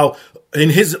and how in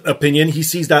his opinion, he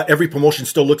sees that every promotion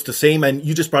still looks the same. And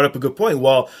you just brought up a good point.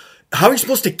 Well, how are you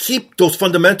supposed to keep those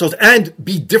fundamentals and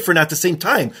be different at the same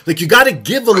time? Like you got to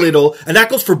give a little, and that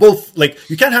goes for both. Like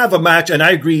you can't have a match, and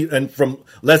I agree, and from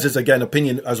Les's again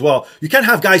opinion as well, you can't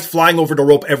have guys flying over the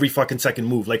rope every fucking second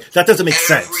move. Like that doesn't make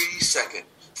sense. Every second.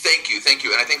 Thank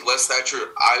you. And I think Les Thatcher,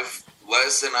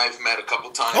 Les and I've met a couple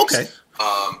times. Okay.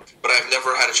 But I've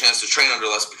never had a chance to train under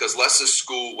Les because Les's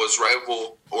school was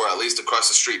rival, or at least across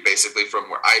the street, basically from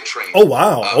where I trained. Oh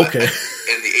wow! Okay.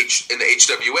 In the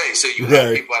HWA, so you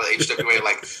have people out of the HWA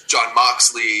like John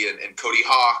Moxley and Cody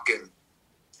Hawk, and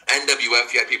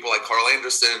NWF. You had people like Carl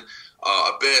Anderson,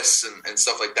 Abyss, and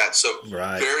stuff like that. So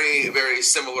very, very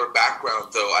similar background,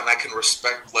 though, and I can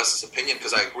respect Les's opinion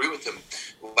because I agree with him.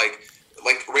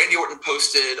 Like Randy Orton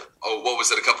posted, what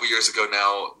was it, a couple years ago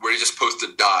now, where he just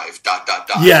posted dive, ...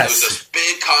 Yes. It was this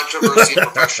big controversy in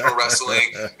professional wrestling.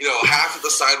 You know, half of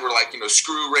the side were like,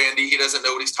 screw Randy, he doesn't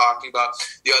know what he's talking about.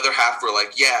 The other half were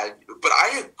like, yeah. But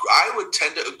I would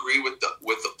tend to agree with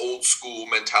the old school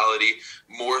mentality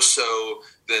more so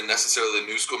than necessarily the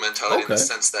new school mentality in the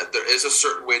sense that there is a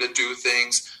certain way to do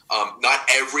things. Not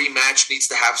every match needs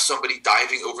to have somebody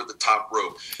diving over the top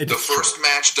rope. The first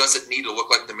match doesn't need to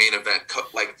look like the main event.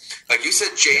 Like you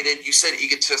said, jaded, you said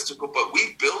egotistical, but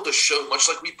we build a show much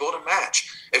like we build a match.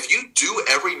 If you do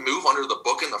every move under the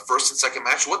book in the first and second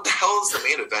match, what the hell is the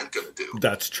main event going to do?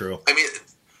 That's true. I mean,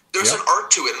 there's an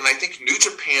art to it, and I think New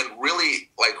Japan really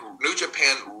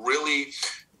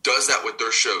does that with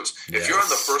their shows. If you're on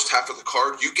the first half of the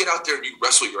card, you get out there and you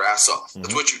wrestle your ass off.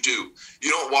 That's what you do. You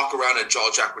don't walk around and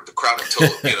jaw jack with the crowd until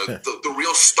the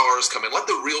real stars come in. Let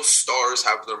the real stars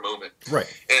have their moment.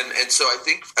 Right. And so I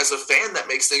think as a fan, that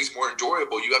makes things more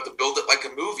enjoyable. You have to build it like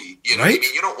a movie. You know what I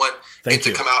mean? You don't want it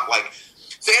to come out like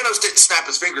Thanos didn't snap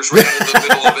his fingers right in the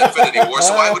middle of Infinity War,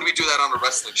 so why would we do that on a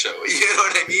wrestling show? You know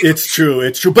what I mean? It's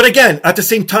true. But again, at the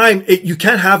same time, you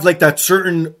can't have like that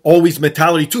certain always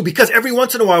mentality too, because every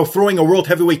once in a while throwing a world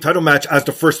heavyweight title match as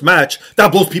the first match,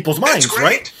 that blows people's minds,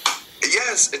 right?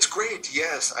 Yes, it's great.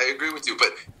 Yes, I agree with you. But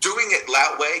doing it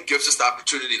that way gives us the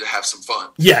opportunity to have some fun.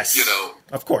 Yes.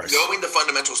 Of course. Knowing the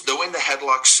fundamentals, knowing the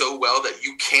headlock so well that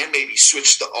you can maybe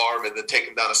switch the arm and then take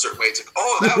him down a certain way. It's like,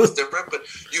 oh, that was different, but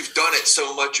you've done it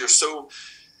so much. You're so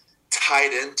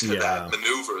tied into that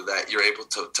maneuver that you're able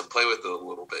to play with it a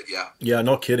little bit. Yeah. Yeah,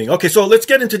 no kidding. Okay, so let's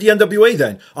get into the NWA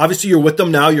then. Obviously, you're with them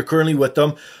now. You're currently with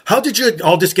them. How did you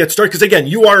all this get started? Because again,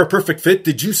 you are a perfect fit.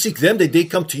 Did you seek them? Did they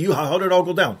come to you? How did it all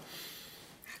go down?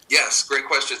 Yes, great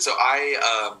question. So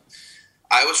I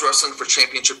was wrestling for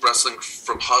Championship Wrestling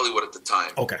from Hollywood at the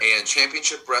time. Okay. And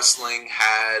Championship Wrestling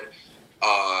had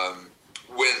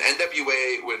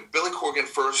when Billy Corgan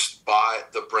first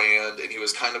bought the brand and he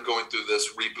was kind of going through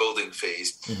this rebuilding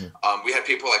phase, we had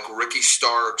people like Ricky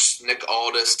Starks, Nick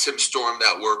Aldis, Tim Storm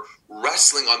that were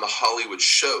wrestling on the Hollywood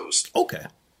shows. Okay.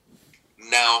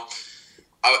 Now,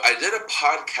 I did a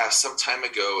podcast some time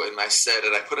ago, and I said,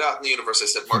 and I put it out in the universe, I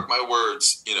said, mark my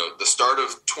words, the start of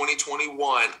 2021,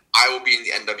 I will be in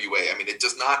the NWA. I mean,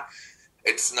 it's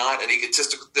not an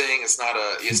egotistical thing. It's not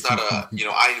a,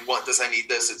 I want this, I need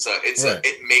this.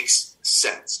 It makes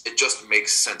sense. It just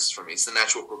makes sense for me. It's the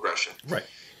natural progression. Right.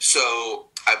 So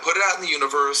I put it out in the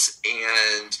universe,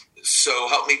 and so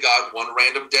help me God, one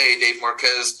random day, Dave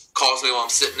Marquez calls me while I'm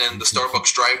sitting in the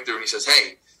Starbucks drive-thru, and he says,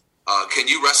 hey, can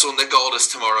you wrestle Nick Aldis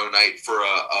tomorrow night for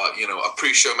a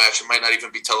pre-show match? It might not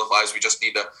even be televised. We just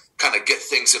need to kind of get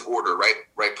things in order,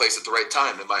 right place at the right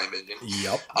time, in my opinion.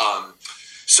 Yep.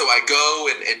 So I go,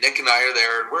 and Nick and I are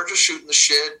there, and we're just shooting the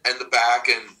shit in the back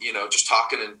and, just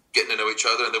talking and getting to know each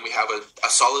other. And then we have a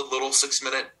solid little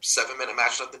 6-minute, 7-minute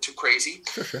match, nothing too crazy.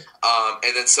 Sure.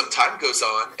 And then some time goes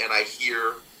on, and I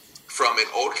hear from an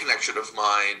old connection of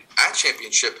mine at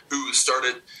Championship who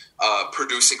started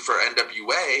producing for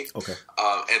NWA,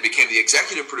 and became the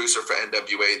executive producer for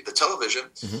NWA, the television.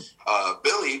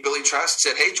 Billy Trask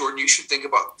said, "Hey Jordan, you should think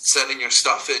about sending your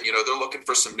stuff in. They're looking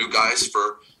for some new guys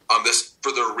for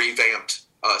their revamped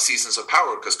Seasons of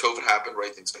Power because COVID happened,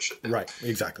 right? Things got shut down. Right,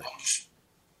 exactly.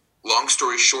 Long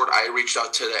story short, I reached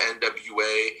out to the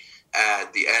NWA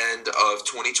at the end of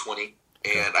 2020.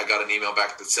 And I got an email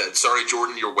back that said, "Sorry,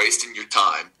 Jordan, you're wasting your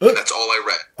time." And that's all I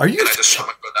read. Are you? And I just shut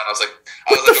my phone down. I was like,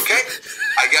 okay,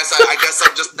 I guess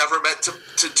I'm just never meant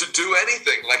to do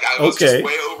anything. Like I was just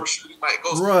way overshooting my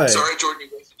goals. Right. Sorry, Jordan,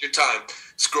 you wasted your time.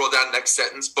 Scroll down next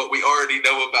sentence, but we already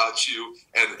know about you,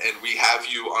 and we have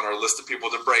you on our list of people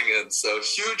to bring in. So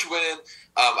huge win.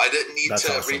 I didn't need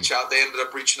to reach out. They ended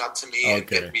up reaching out to me and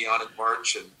getting me on in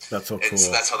March, and that's so cool. And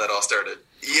so that's how that all started.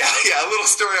 Yeah, a little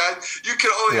story. You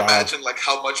can only imagine like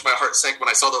how much my heart sank when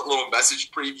I saw that little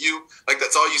message preview. Like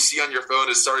that's all you see on your phone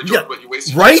is sorry, Jordan, but you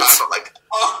wasted your time. I'm like,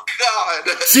 oh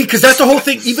God. See, because that's the whole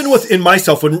thing. Even within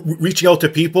myself, when reaching out to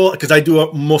people, because I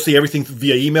do mostly everything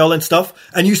via email and stuff,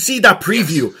 and you see that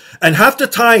preview, and half the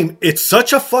time it's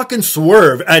such a fucking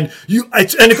swerve, and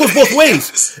it goes both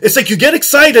ways. It's like you get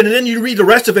excited, and then you read the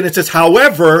rest of it, and it says,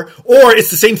 however, or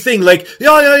it's the same thing, like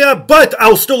yeah, but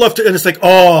I'll still love to, and it's like,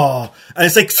 oh. And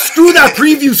it's like, screw that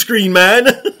preview screen, man.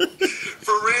 For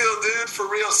real, dude. For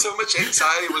real. So much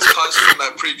anxiety was caused from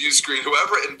that preview screen.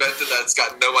 Whoever invented that's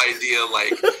got no idea.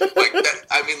 Like that.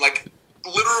 I mean, like,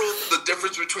 the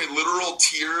difference between literal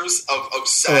tears of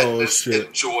sadness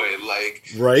and joy. Like,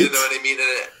 right? You know what I mean?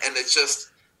 And it's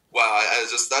just, wow.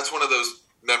 That's one of those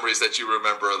memories that you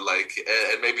remember, like,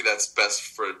 and maybe that's best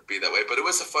for it to be that way. But it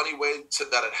was a funny way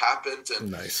that it happened.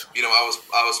 And, nice. You know, I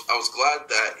was glad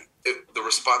that the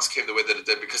response came the way that it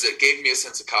did, because it gave me a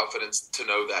sense of confidence to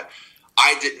know that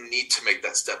I didn't need to make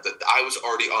that step, that I was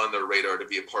already on their radar to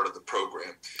be a part of the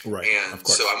program. Right. And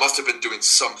so I must have been doing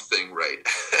something right.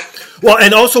 Well,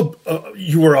 and also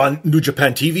you were on New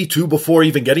Japan TV too before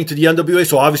even getting to the NWA.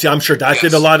 So obviously I'm sure that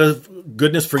did a lot of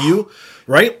goodness for you,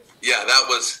 right? Yeah, that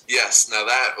was, yes. Now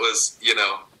that was,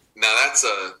 that's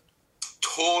a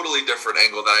totally different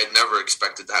angle that I'd never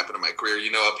expected to happen in my career.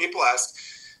 People ask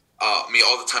me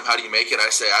all the time, how do you make it? I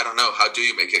say, I don't know. How do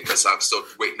you make it? Because I'm still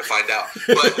waiting to find out.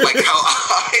 But like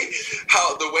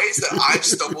how the ways that I've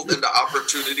stumbled into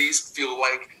opportunities feel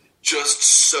like just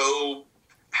so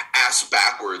ass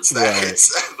backwards that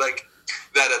it's like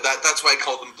that's why I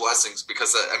call them blessings,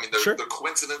 because they're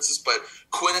coincidences, but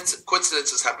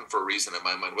coincidences happen for a reason in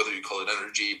my mind, whether you call it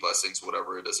energy, blessings,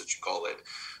 whatever it is that you call it.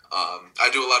 I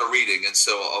do a lot of reading, and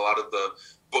so a lot of the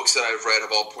books that I've read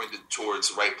have all pointed towards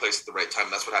the right place at the right time.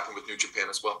 That's what happened with New Japan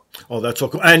as well. Oh, that's so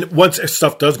cool. And once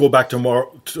stuff does go back to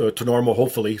normal,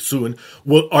 hopefully soon,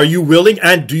 are you willing,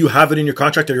 and do you have it in your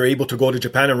contract that you're able to go to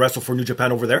Japan and wrestle for New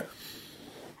Japan over there?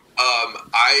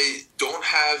 I don't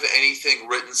have anything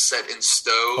written set in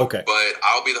stone, but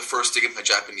I'll be the first to get my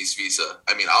Japanese visa.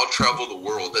 I mean, I'll travel the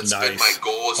world. That's been my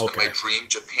goal. It's been my dream.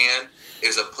 Japan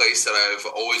is a place that I've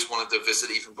always wanted to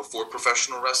visit, even before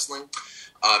professional wrestling.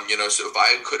 So if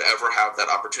I could ever have that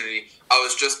opportunity, I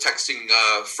was just texting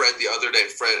Fred the other day.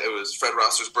 It was Fred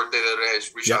Rosser's birthday the other day. I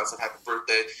reached out and said, happy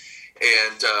birthday.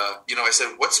 And, I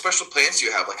said, what special plans do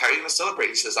you have? Like, how are you going to celebrate?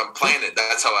 He says, I'm planning.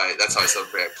 That's how I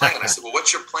celebrate. I plan. I said, well,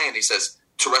 what's your plan? He says,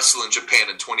 to wrestle in Japan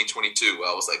in 2022.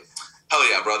 Well, I was like, hell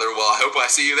yeah, brother. Well, I hope I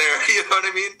see you there. You know what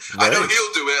I mean? Right. I know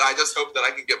he'll do it. I just hope that I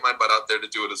can get my butt out there to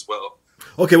do it as well.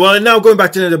 Okay, well, and now going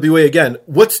back to the NWA again,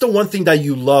 what's the one thing that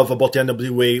you love about the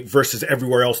NWA versus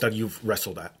everywhere else that you've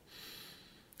wrestled at?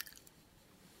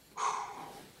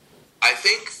 I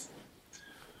think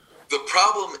the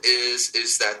problem is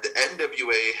that the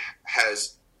NWA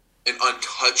has an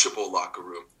untouchable locker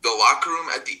room. The locker room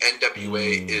at the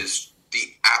NWA is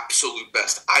the absolute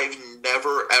best. I've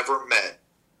never, ever met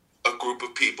a group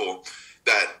of people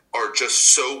that are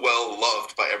just so well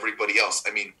loved by everybody else.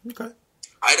 I mean,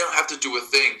 I don't have to do a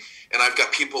thing, and I've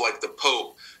got people like the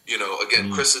Pope,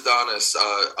 again, Chris Adonis,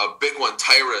 a big one,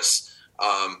 Tyrus,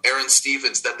 Aaron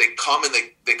Stevens, that they come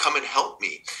and help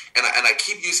me, and I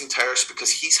keep using Tyrus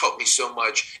because he's helped me so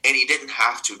much, and he didn't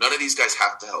have to. None of these guys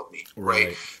have to help me,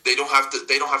 right? They don't have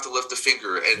to lift a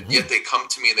finger, and yet they come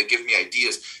to me and they give me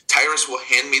ideas. Tyrus will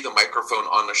hand me the microphone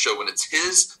on the show when it's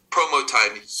his promo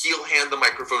time. He'll hand the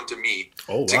microphone to me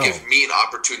to give me an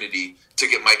opportunity to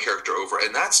get my character over,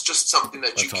 and that's just something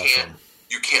that you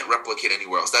can't replicate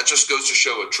anywhere else. That just goes to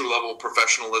show a true level of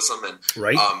professionalism, and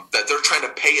that they're trying to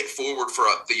pay it forward for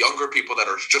the younger people that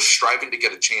are just striving to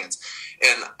get a chance.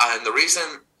 And the reason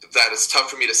that it's tough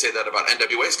for me to say that about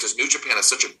NWA is because New Japan has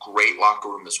such a great locker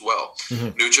room as well.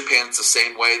 New Japan's the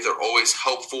same way. They're always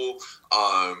helpful.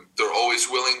 They're always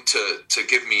willing to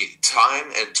give me time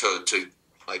and to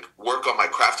like work on my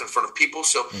craft in front of people.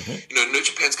 So, New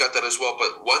Japan's got that as well.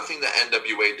 But one thing that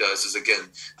NWA does is, again,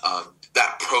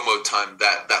 that promo time,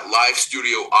 that live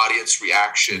studio audience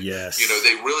reaction. Yes.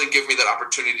 They really give me that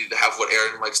opportunity to have what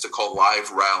Aaron likes to call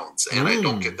live rounds. And I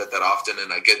don't get that often.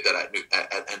 And I get that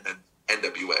at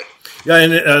NWA. Yeah,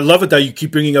 and I love it that you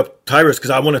keep bringing up Tyrus,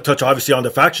 because I want to touch obviously on the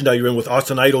faction that you're in with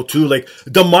Austin Idol too. Like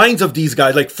the minds of these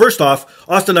guys. Like first off,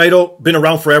 Austin Idol been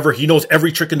around forever. He knows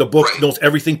every trick in the book. Right. Knows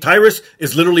everything. Tyrus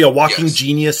is literally a walking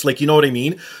genius. Like, you know what I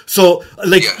mean? So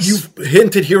like you've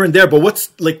hinted here and there, but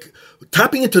what's like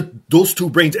tapping into those two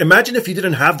brains? Imagine if you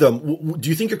didn't have them. Do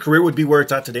you think your career would be where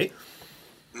it's at today?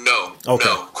 No, okay.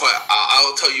 No.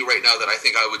 I'll tell you right now that I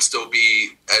think I would still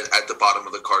be at the bottom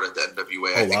of the card at the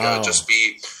NWA. I think I would just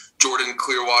be Jordan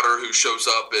Clearwater, who shows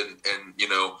up and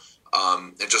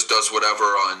just does whatever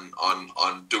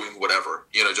on doing whatever,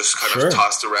 just kind of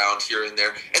tossed around here and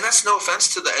there. And that's no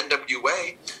offense to the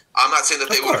NWA. I'm not saying that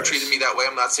they would have treated me that way.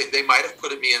 I'm not saying they might have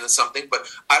put me into something, but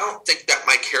I don't think that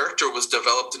my character was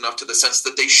developed enough to the sense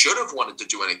that they should have wanted to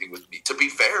do anything with me. To be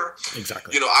fair,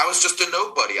 exactly. I was just a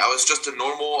nobody. I was just a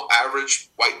normal, average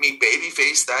white meat baby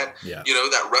face that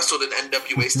that wrestled in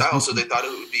NWA style. So they thought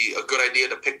it would be a good idea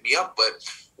to pick me up. But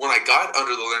when I got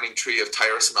under the learning tree of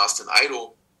Tyrus and Austin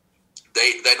Idol,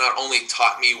 they not only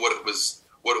taught me what it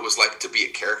was like to be a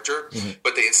character,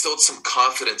 but they instilled some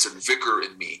confidence and vigor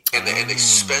in me. And they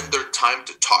spend their time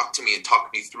to talk to me and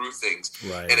talk me through things.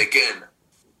 Right. And again,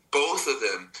 both of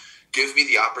them give me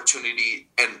the opportunity,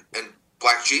 and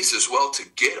Black Jesus as well, to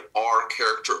get our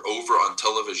character over on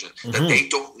television that they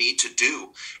don't need to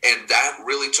do. And that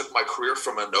really took my career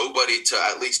from a nobody to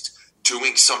at least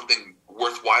doing something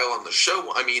worthwhile on the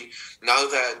show. I mean, now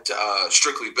that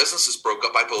Strictly Businesses broke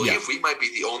up, I believe we might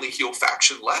be the only heel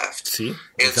faction left. See?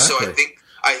 And so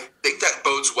I think that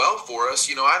bodes well for us.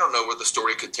 I don't know where the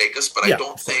story could take us, but I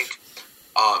don't think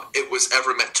it was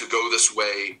ever meant to go this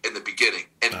way in the beginning.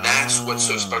 And that's what's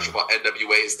so special about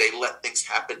NWA is they let things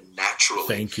happen naturally.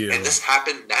 Thank you. And this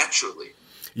happened naturally.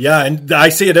 Yeah, and I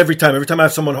say it every time. Every time I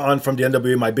have someone on from the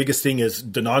NWA, my biggest thing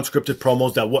is the non-scripted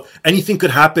promos, that anything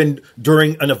could happen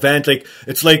during an event. Like,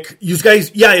 it's like, you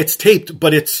guys, it's taped,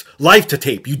 but it's live to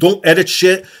tape. You don't edit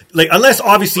shit. Like, unless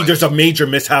obviously there's a major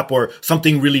mishap or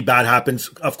something really bad happens,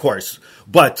 of course.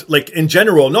 But, like, in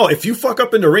general, no, if you fuck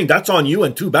up in the ring, that's on you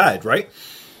and too bad, right?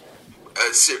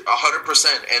 100%,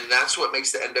 and that's what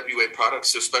makes the NWA product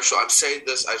so special. I've said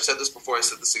this before, I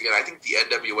said this again. I think the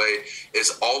NWA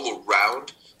is all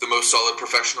around the most solid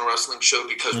professional wrestling show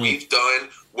because we've done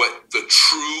what the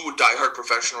true diehard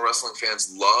professional wrestling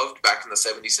fans loved back in the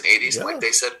 70s and 80s. And like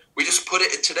they said, we just put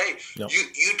it in today. Yep.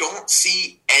 You don't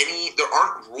see there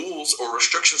aren't rules or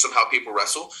restrictions on how people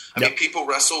wrestle. I mean, people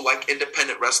wrestle like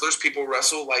independent wrestlers. People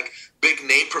wrestle like big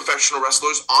name professional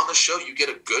wrestlers. On the show, you get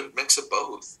a good mix of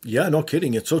both. Yeah, no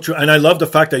kidding. It's so true. And I love the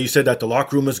fact that you said that the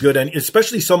locker room is good. And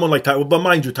especially someone like Tyrus. But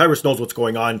mind you, Tyrus knows what's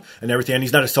going on and everything. And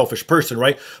he's not a selfish person,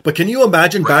 right? But can you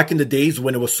imagine back in the days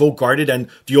when it was so guarded and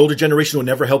the older generation would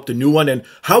never help the new one? And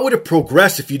how would it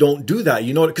progress if you don't do that?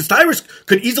 Because Tyrus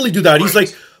could easily do that. Right. He's like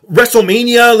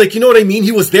WrestleMania, like, you know what I mean?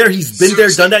 He was there. He's been there,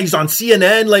 done that. He's on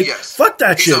CNN. Like, fuck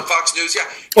that shit. He's on Fox News,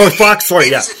 Or Fox, sorry,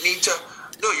 he doesn't need to.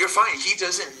 No, you're fine. He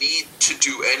doesn't need to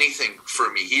do anything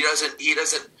for me. He doesn't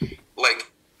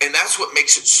like, and that's what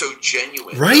makes it so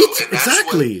genuine. Right?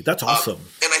 Exactly. That's awesome.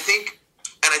 And I think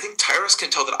Tyrus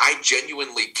can tell that I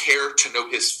genuinely care to know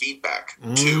his feedback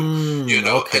too.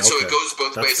 And so it goes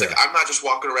both ways. Fair. Like, I'm not just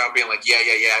walking around being like,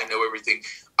 I know everything.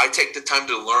 I take the time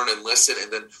to learn and listen,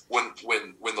 and then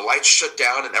when the lights shut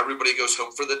down and everybody goes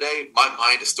home for the day, my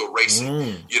mind is still racing.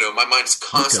 My mind is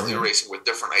constantly racing with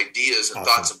different ideas and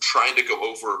thoughts. I'm trying to go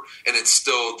over and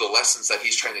instill the lessons that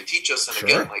he's trying to teach us. And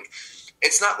again, like,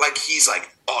 it's not like he's like,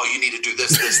 oh, you need to do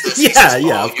this.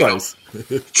 Of course.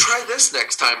 Try this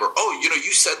next time, or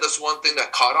you said this one thing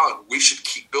that caught on. We should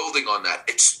keep building on that.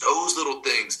 It's those little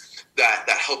things that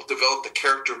help develop the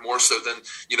character more so than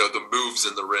the moves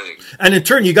in the ring. And in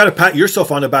turn, you got to pat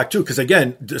yourself on the back too, because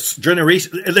again, this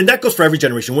generation, and that goes for every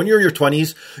generation. When you're in your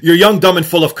 20s, you're young, dumb, and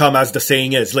full of cum, as the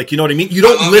saying is. Like, you know what I mean? You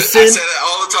don't listen. I say that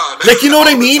all the time. Like, you know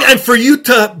what I mean? And for you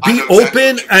to be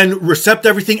open and accept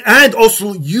everything, and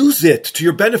also use it to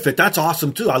your benefit, that's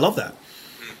awesome too. I love that.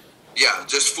 Yeah,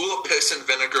 just full of piss and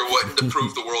vinegar, wanting to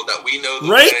prove the world that we know the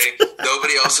way.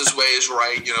 Nobody else's way is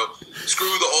right. Screw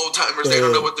the old timers; they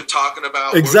don't know what they're talking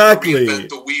about. Exactly. Or reinvent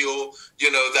the wheel.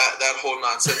 That whole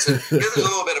nonsense. And there's a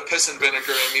little bit of piss and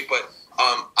vinegar in me, but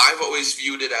I've always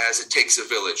viewed it as it takes a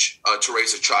village to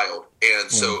raise a child,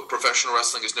 and so professional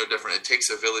wrestling is no different. It takes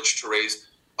a village to raise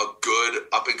a good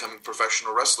up and coming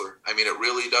professional wrestler. I mean, it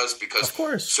really does, because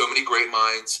so many great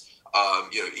minds.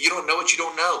 You don't know what you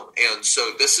don't know, and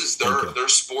so this is their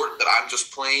sport that I'm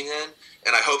just playing in,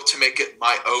 and I hope to make it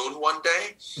my own one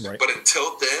day. Right. But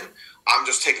until then, I'm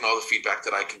just taking all the feedback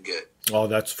that I can get. Oh,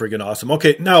 that's friggin' awesome.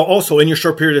 Okay, now also in your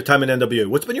short period of time in NWA,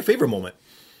 what's been your favorite moment?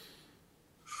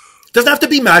 Doesn't have to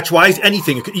be match-wise,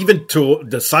 anything. It could, even to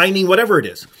the signing, whatever it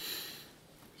is.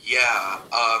 Yeah.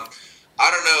 I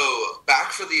don't know.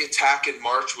 Back for the Attack in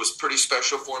March was pretty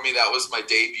special for me. That was my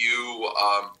debut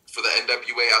for the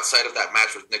NWA. Outside of that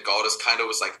match with Nick Aldis, kind of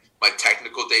was like my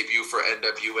technical debut for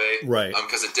NWA. Right.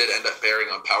 Because it did end up bearing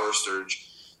on Power Surge.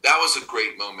 That was a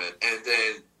great moment. And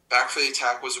then Back for the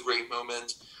Attack was a great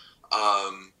moment.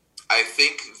 I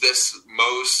think this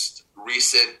most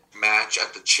recent match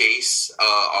at the Chase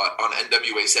on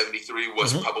NWA 73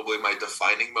 was probably my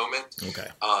defining moment. Okay.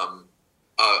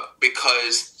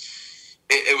 Because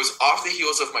it was off the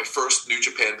heels of my first New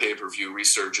Japan pay-per-view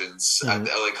Resurgence at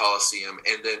the LA Coliseum,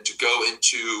 and then to go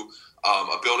into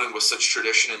a building with such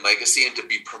tradition and legacy and to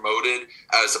be promoted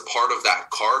as a part of that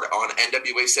card on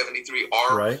NWA 73,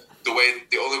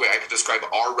 the only way I could describe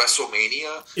our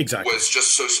WrestleMania was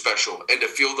just so special. And to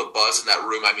feel the buzz in that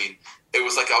room, I mean, it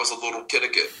was like I was a little kid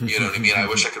again. You know what I mean? I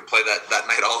wish I could play that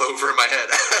night all over in my head.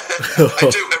 I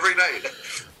do every night.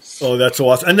 Oh, that's so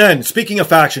awesome. And then, speaking of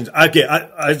factions, I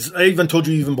even told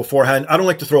you even beforehand, I don't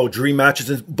like to throw dream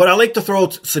matches in, but I like to throw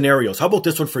out scenarios. How about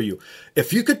this one for you?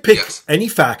 If you could pick any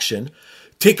faction,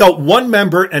 take out one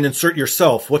member and insert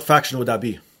yourself, what faction would that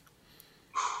be?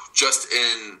 Just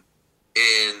in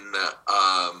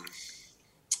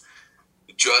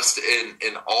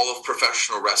all of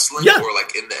professional wrestling, or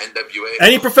like in the NWA?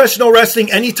 Any professional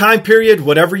wrestling, any time period,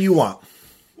 whatever you want.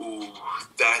 Ooh,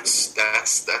 that's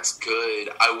good.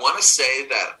 I want to say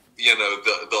that, you know,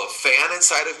 the fan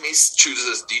inside of me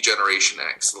chooses D-Generation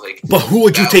X. Like, but who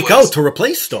would you take out to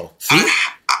replace though? See?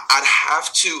 I'd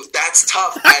have to. That's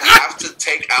tough. I'd have to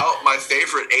take out my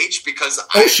favorite H because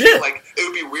I feel like it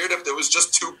would be weird if there was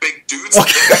just two big dudes.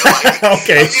 Okay, you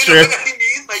know what I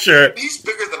mean? Like, he's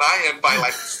bigger than I am by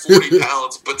like 40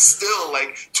 pounds, but still,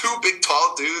 like, two big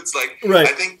tall dudes. Like, I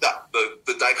think that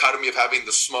the dichotomy of having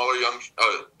the smaller young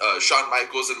Shawn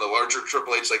Michaels and the larger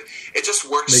Triple H, like, it just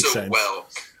works Makes so sense. well.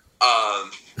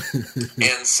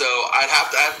 And so I'd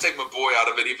have to take my boy out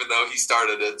of it, even though he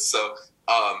started it. So.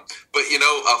 But, you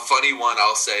know, a funny one,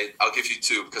 I'll give you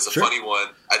two, because a funny one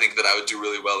I think that I would do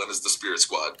really well in is the Spirit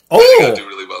Squad. Oh! I think I would do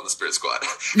really well in the Spirit Squad.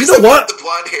 You know what? The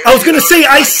blonde hair, I was going to say,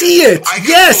 I see it. I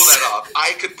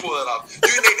could pull that off.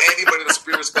 You name anybody in the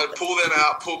Spirit Squad, pull them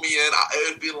out, pull me in.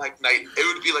 It would be like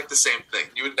it would be like the same thing.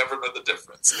 You would never know the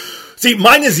difference. See,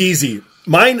 mine is easy.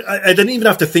 Mine, I didn't even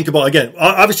have to think about, again,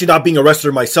 obviously not being a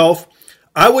wrestler myself,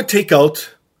 I would take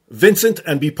out Vincent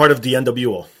and be part of the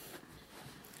NWO.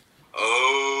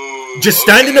 Oh, just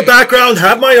stand in the background,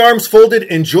 have my arms folded,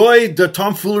 enjoy the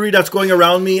tomfoolery that's going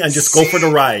around me, and just go for the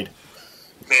ride.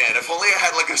 Man, if only I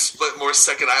had like a split more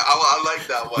second. I like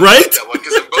that one. Right? I like that one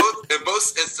because in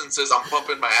both instances, I'm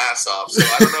bumping my ass off. So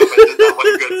I don't know if I did that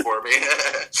one good for me.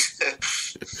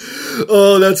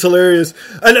 Oh, that's hilarious.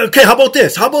 And okay, how about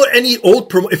this? How about any old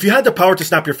if you had the power to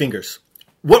snap your fingers,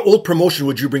 what old promotion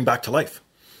would you bring back to life?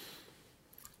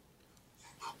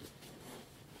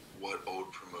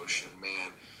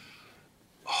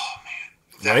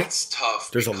 That's tough.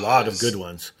 There's a lot of good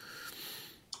ones.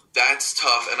 That's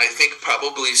tough, and I think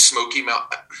probably Smoky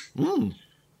Mountain.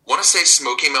 Want to say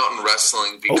Smoky Mountain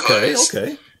Wrestling because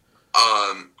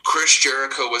Chris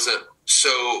Jericho was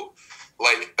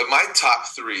my top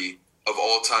three of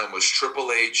all time was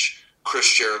Triple H,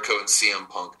 Chris Jericho, and CM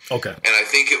Punk. Okay, and I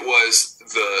think it was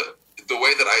the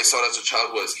way that I saw it as a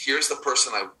child was, here's the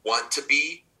person I want to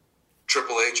be,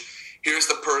 Triple H. Here's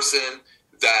the person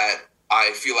that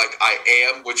I feel like I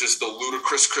am, which is the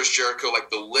ludicrous Chris Jericho, like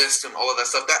the list and all of that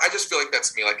stuff. That I just feel like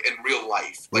that's me, like in real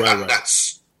life. Like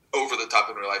that's over the top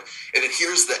in real life. And then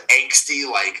here's the angsty,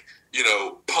 like, you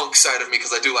know, punk side of me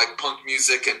because I do like punk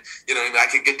music, and you know, I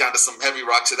can get down to some heavy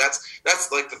rock. So that's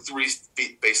like the three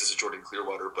bases of Jordan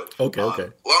Clearwater. But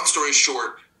long story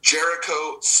short,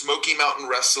 Jericho, Smoky Mountain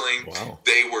Wrestling,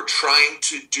 they were trying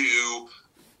to do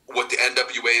what the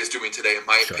NWA is doing today, in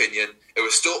my opinion. It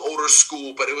was still older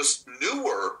school, but it was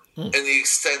newer in the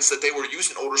sense that they were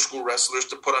using older school wrestlers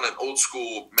to put on an old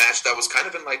school match that was kind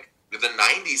of in like the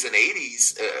 90s and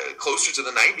 80s, closer to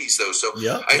the 90s though. So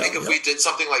I think if we did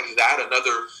something like that,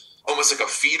 another almost like a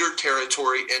feeder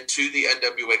territory into the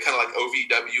NWA, kind of like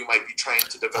OVW might be trying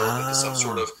to develop into some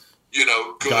sort of, you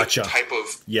know, good type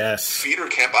of feeder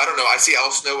camp. I don't know. I see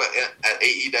Al Snow at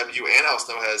AEW, and Al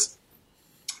Snow has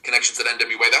connections at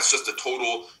NWA. That's just a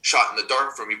total shot in the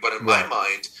dark for me. But in my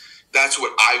mind, that's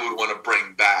what I would want to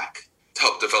bring back to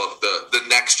help develop the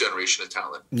next generation of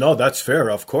talent. No, that's fair.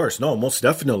 Of course. No, most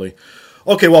definitely.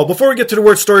 Okay, well, before we get to the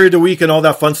word story of the week and all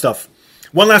that fun stuff,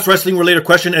 one last wrestling related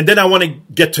question, and then I want to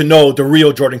get to know the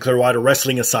real Jordan Clearwater,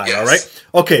 wrestling aside. All right?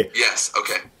 Okay. Yes.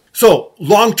 Okay. So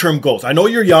long-term goals. I know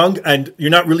you're young and you're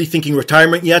not really thinking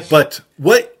retirement yet, but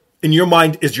what in your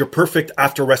mind is your perfect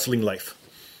after wrestling life?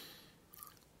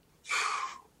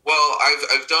 Well,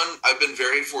 I've been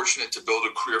very fortunate to build a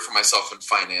career for myself in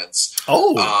finance.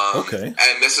 Oh, okay.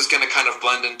 And this is going to kind of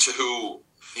blend into who,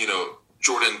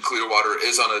 Jordan Clearwater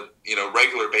is on a,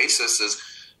 regular basis. Is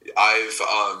I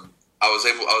was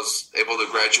able to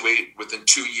graduate within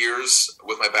 2 years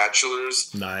with my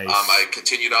bachelor's. Nice. I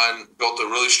continued on, built a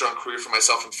really strong career for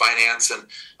myself in finance, and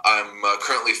I'm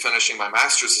currently finishing my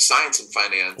master's of science in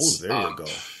finance. Oh, there you go.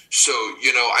 So,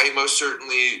 I most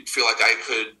certainly feel like I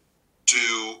could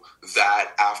do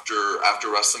that after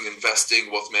wrestling. Investing,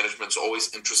 wealth management's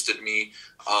always interested me.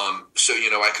 So,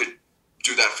 I could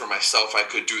do that for myself. I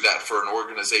could do that for an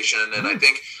organization. And I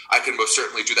think I can most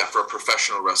certainly do that for a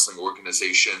professional wrestling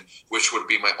organization, which would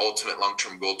be my ultimate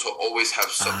long-term goal, to always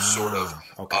have some sort of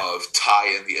tie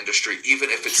in the industry, even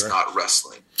if it's not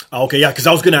wrestling. Okay, yeah, because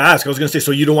I was going to say,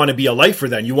 so you don't want to be a lifer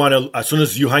then. You want to, as soon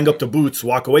as you hang up the boots,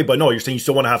 walk away. But no, you're saying you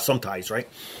still want to have some ties, right?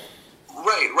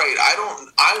 Right.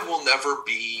 I will never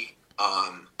be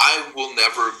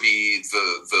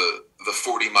the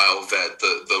 40-mile vet,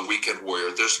 the weekend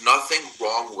warrior. There's nothing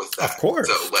wrong with that. Of course.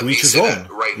 So let me say that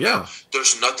right now.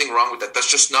 There's nothing wrong with that. That's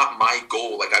just not my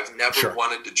goal. Like, I've never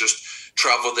wanted to just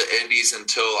travel the Indies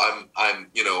until I'm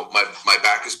my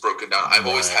back is broken down. I've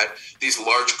always had these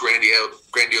large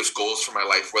grandiose goals for my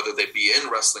life, whether they be in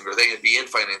wrestling or they be in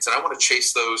finance, and I want to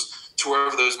chase those to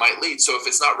wherever those might lead. So if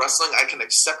it's not wrestling, I can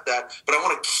accept that, but I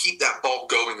want to keep that ball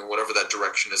going in whatever that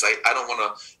direction is. I don't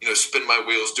want to spin my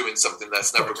wheels doing something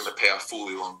that's never going to pay off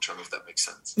fully long term, if that makes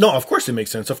sense. No, of course it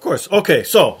makes sense. Of course. Okay,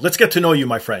 so let's get to know you,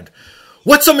 my friend.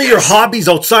 What's some of your hobbies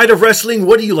outside of wrestling?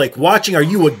 What do you like watching? Are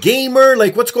you a gamer?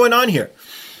 Like, what's going on here?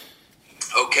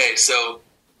 Okay, so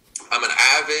I'm an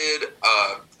avid,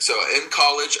 so in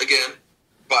college, again,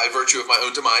 by virtue of my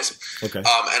own demise, an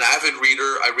avid reader.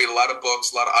 I read a lot of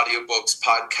books, a lot of audiobooks,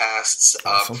 podcasts.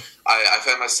 Awesome. I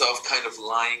find myself kind of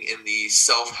lying in the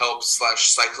self-help /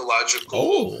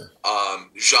 psychological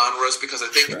genres, because I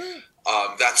think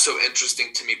that's so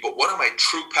interesting to me. But one of my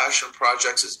true passion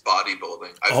projects is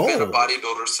bodybuilding. I've been a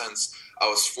bodybuilder since I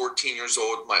was 14 years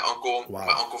old. My uncle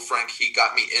Frank, he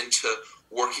got me into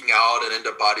working out and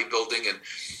into bodybuilding, and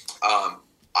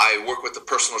I work with the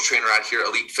personal trainer out here,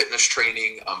 Elite Fitness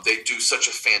Training. They do such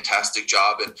a fantastic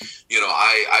job, and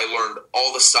I learned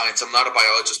all the science. I'm not a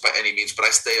biologist by any means, but I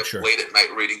stay up late at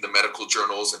night reading the medical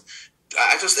journals, and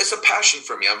it's a passion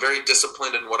for me. I'm very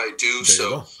disciplined in what I do.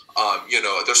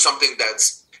 There's something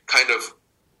that's kind of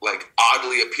like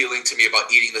oddly appealing to me about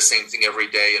eating the same thing every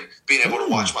day and being able to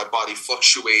watch my body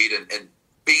fluctuate and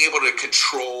being able to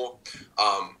control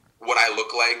what I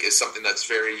look like is something that's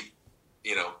very,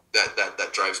 that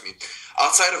drives me.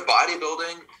 Outside of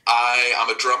bodybuilding, I'm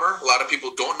a drummer. A lot of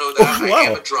people don't know that. Oh, wow. I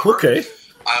am a drummer. Okay.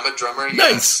 I'm a drummer,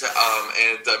 nice. Yes.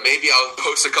 And maybe I'll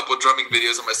post a couple of drumming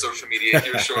videos on my social media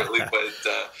here shortly. But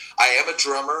I am a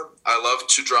drummer. I love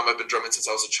to drum. I've been drumming since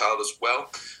I was a child as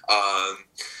well.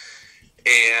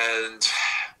 And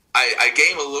I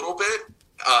game a little bit.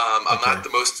 I'm not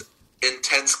the most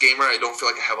intense gamer. I don't feel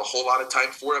like I have a whole lot of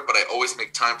time for it, but I always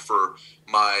make time for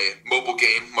my mobile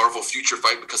game, Marvel Future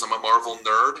Fight, because I'm a Marvel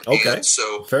nerd. Okay, and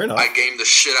so fair enough. I game the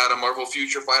shit out of Marvel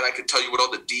Future Fight. I could tell you what all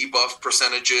the debuff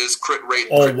percentages, crit rate.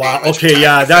 Oh, crit wow. damage, okay,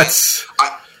 yeah, that's...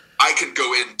 I could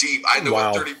go in deep. I know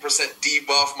a 30%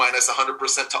 debuff minus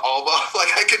 100% to all buff. Like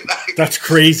that's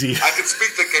crazy. I can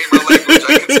speak the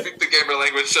gamer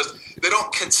language. Just they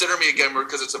don't consider me a gamer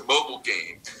because it's a mobile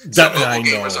game. So mobile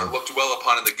gamers are looked well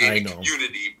upon in the gaming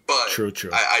community. But true.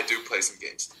 I do play some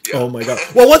games. Yeah. Oh my god.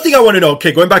 Well, one thing I want to know.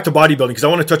 Okay, going back to bodybuilding, because I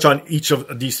want to touch on each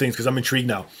of these things because I'm intrigued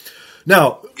now.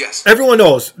 Now, everyone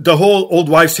knows the whole old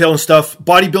wives' tale and stuff.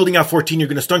 Bodybuilding at 14, you're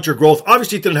going to stunt your growth.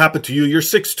 Obviously, it didn't happen to you. You're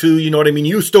 6'2", you know what I mean?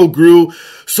 You still grew.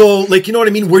 So, like, you know what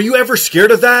I mean? Were you ever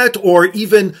scared of that? Or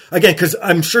even, again, because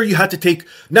I'm sure you had to take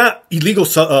not illegal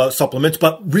supplements,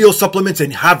 but real supplements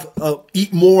and have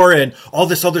eat more and all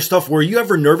this other stuff. Were you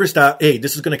ever nervous that, hey,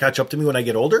 this is going to catch up to me when I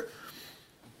get older?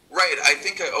 Right. I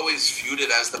think I always viewed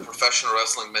it as the professional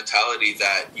wrestling mentality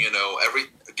that,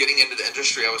 getting into the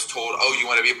industry, I was told, oh, you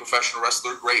want to be a professional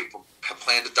wrestler? Great.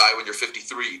 Plan to die when you're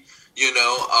 53.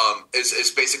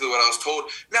 Is basically what I was told.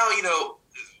 Now,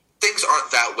 things aren't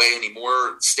that way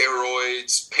anymore.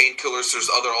 Steroids, painkillers, there's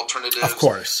other alternatives. Of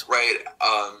course. Right.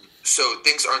 So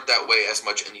things aren't that way as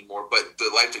much anymore, but the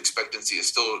life expectancy is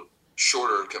still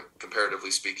shorter comparatively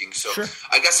speaking. So Sure.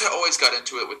 I guess I always got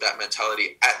into it with that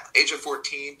mentality. At age of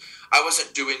 14, I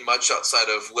wasn't doing much outside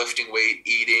of lifting weight,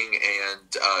 eating,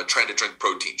 and trying to drink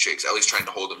protein shakes, at least trying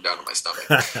to hold them down in my stomach.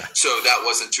 So that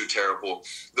wasn't too terrible.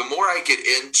 The more I get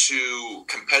into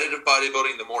competitive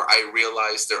bodybuilding, the more I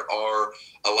realize there are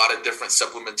a lot of different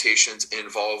supplementations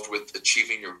involved with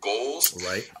achieving your goals.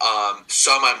 Right.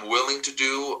 Some I'm willing to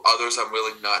do, others I'm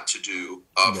willing not to do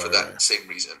for that same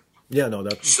reason. Yeah, no,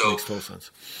 that makes total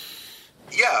sense.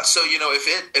 Yeah, so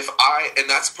and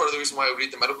that's part of the reason why I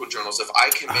read the medical journals. If I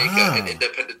can make an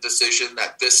independent decision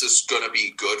that this is going to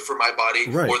be good for my body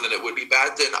more than it would be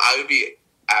bad, then I would be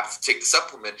apt to take the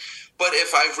supplement. But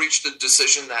if I've reached a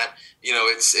decision that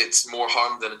it's more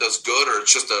harm than it does good, or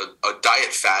it's just a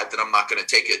diet fad, then I'm not going to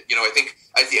take it. I think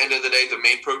at the end of the day, the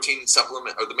main protein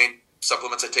supplement or the main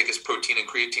supplements I take is protein and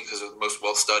creatine because they're the most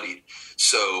well studied.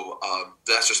 So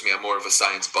that's just me. I'm more of a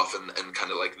science buff and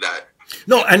kind of like that.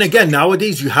 No, and again,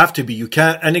 nowadays you have to be. You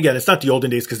can't. And again, it's not the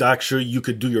olden days because actually you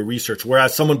could do your research.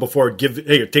 Whereas someone before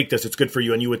hey, take this, it's good for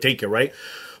you, and you would take it, right?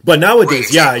 But nowadays,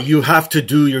 exactly. You have to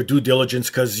do your due diligence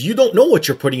because you don't know what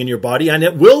you're putting in your body, and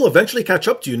it will eventually catch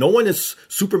up to you. No one is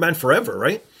Superman forever,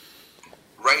 right?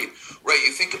 Right.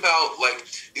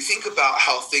 You think about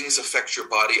how things affect your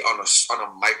body on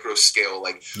a micro scale.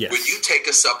 Like when you take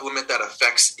a supplement that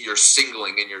affects your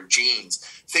signaling and your genes,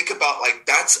 think about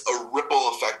that's a ripple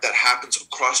effect that happens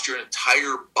across your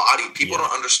entire body. People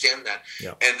don't understand that.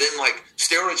 Yeah. And then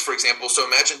steroids, for example. So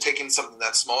imagine taking something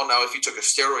that small. Now, if you took a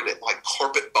steroid, it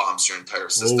carpet bombs your entire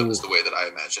system is the way that I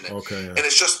imagine it. Okay. Yeah. And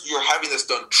it's just, you're having this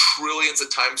done trillions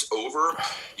of times over,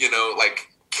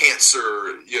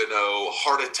 cancer,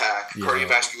 heart attack,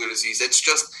 cardiovascular disease. It's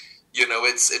just,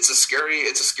 it's a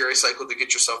scary cycle to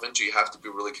get yourself into. You have to be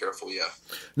really careful. Yeah.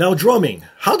 Now, drumming,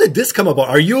 how did this come about?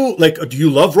 Are you do you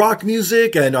love rock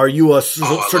music, and are you a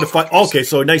certified? Okay,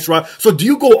 so nice rock. So do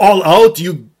you go all out? Do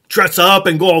you dress up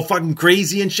and go all fucking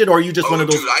crazy and shit, or are you just one of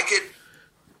those? Dude,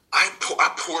 I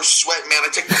pour sweat, man. I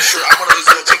take my shirt. I'm one of those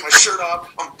that take my shirt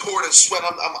off. I'm pouring in sweat.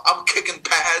 I'm kicking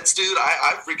pads, dude.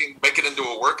 I freaking make it into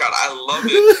a workout. I love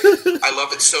it. I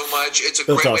love it so much. It's a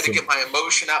great way to get my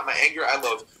emotion out, my anger. I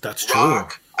love rock.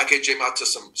 True. I could jam out to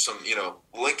some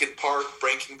Linkin Park,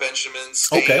 Breaking Benjamin,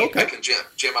 Sting. Okay. I can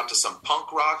jam out to some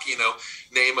punk rock.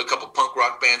 Name a couple punk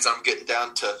rock bands. I'm getting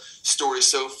down to Story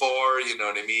So Far. You know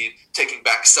what I mean? Taking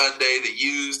Back Sunday, The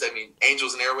Used. I mean,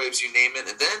 Angels and Airwaves. You name it,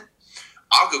 and then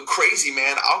I'll go crazy,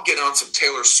 man. I'll get on some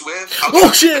Taylor Swift. I'll get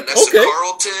on some Vanessa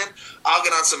Carlton. I'll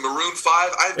get on some Maroon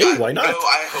 5. Why not?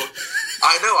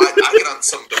 I get on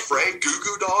some The Fray, Goo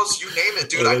Goo Dolls, you name it,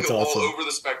 dude. I go all over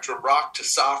the spectrum. Rock to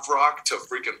soft rock to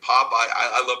freaking pop.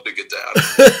 I love to get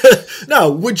down. Now,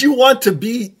 would you want to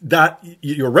be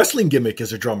your wrestling gimmick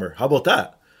as a drummer? How about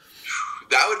that?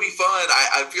 That would be fun.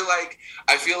 I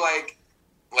feel like,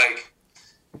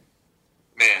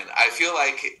 man,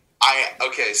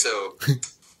 so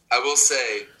I will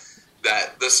say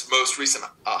that this most recent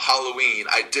Halloween,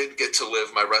 I did get to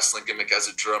live my wrestling gimmick as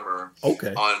a drummer.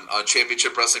 Okay. On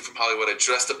Championship Wrestling from Hollywood. I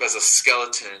dressed up as a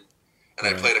skeleton, and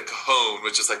I played a cajon,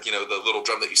 which is the little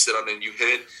drum that you sit on and you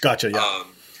hit. Gotcha, yeah.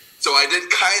 So I did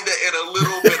kind of, in a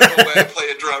little bit of a way, play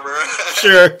a drummer.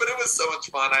 Sure. But it was so much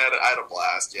fun. I had a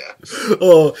blast, yeah.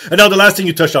 Oh, and now the last thing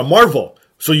you touched on, Marvel.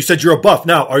 So you said you're a buff.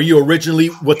 Now, are you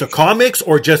originally with the comics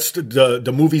or just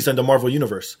the movies and the Marvel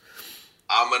Universe?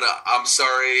 I'm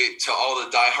sorry to all the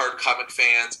diehard comic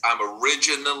fans. I'm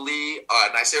originally,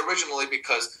 and I say originally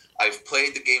because I've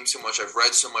played the game so much, I've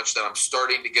read so much that I'm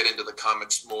starting to get into the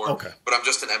comics more. Okay. But I'm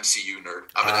just an MCU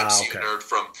nerd. I'm an MCU nerd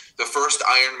from the first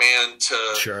Iron Man to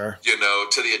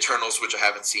to the Eternals, which I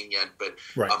haven't seen yet. But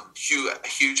I'm a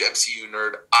huge MCU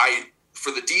nerd.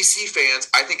 For the DC fans,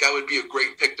 I think I would be a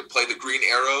great pick to play the Green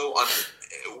Arrow on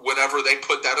whenever they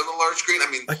put that on the large screen. I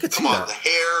mean, come on, the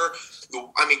hair.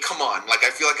 Come on.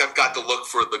 I feel like I've got the look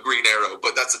for the Green Arrow,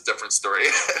 but that's a different story.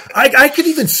 I could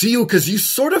even see you because you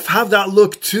sort of have that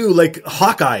look too, like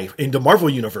Hawkeye in the Marvel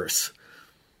Universe.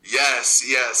 Yes.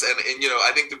 And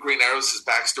I think the Green Arrow's his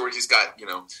backstory. He's got,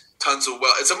 tons of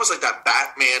it's almost like that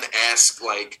Batman-esque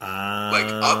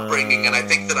upbringing, and I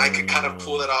think that I could kind of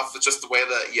pull that off with just the way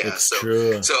that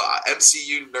true. So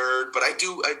MCU nerd, but I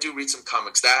do read some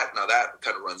comics. That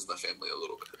kind of runs in the family a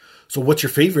little bit. So what's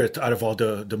your favorite out of all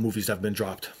the movies that have been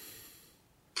dropped?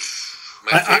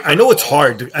 I know it's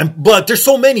hard, but there's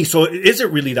so many, so is it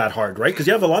really that hard, right? Because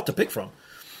you have a lot to pick from.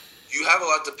 You have a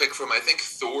lot to pick from. I think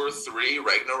Thor 3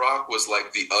 Ragnarok was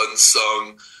the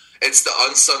unsung. It's the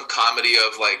unsung comedy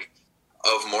of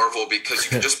of Marvel because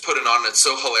you can just put it on. It's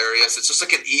so hilarious. It's just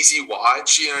like an easy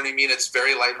watch. You know what I mean? It's a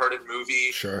very lighthearted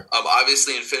movie. Sure.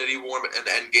 Obviously, Infinity War and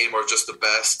Endgame are just the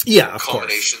best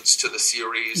culminations to the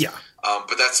series. Yeah.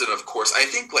 But that's it, of course. I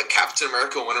think like Captain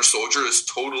America and Winter Soldier is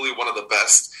totally one of the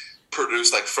best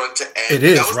produced, like front to end. It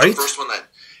is, that was right? The first one that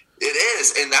it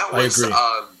is, and that was I agree.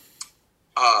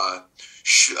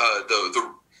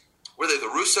 The were they the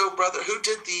Russo brother? Who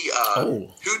did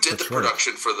the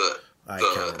production for the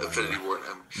Infinity War?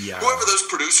 Whoever those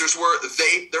producers were,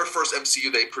 their first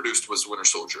MCU they produced was Winter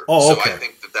Soldier. Oh, okay. So I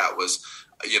think that was,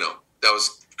 that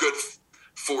was good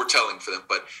foretelling for them.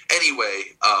 But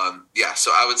anyway,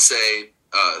 so I would say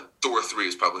Thor 3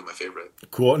 is probably my favorite.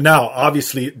 Cool. Now,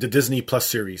 obviously, the Disney Plus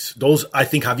series, those I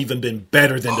think have even been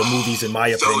better than the movies in my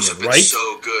opinion, those have been right?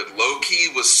 so good.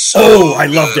 Loki was so I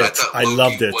loved good. it. I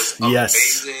loved it. Was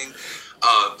yes. Amazing.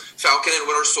 Falcon and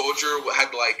Winter Soldier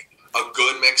had like a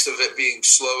good mix of it being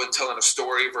slow and telling a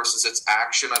story versus its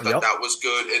action. I thought that was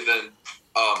good. And then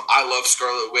I love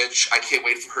Scarlet Witch. I can't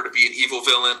wait for her to be an evil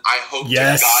villain. I hope to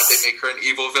God they make her an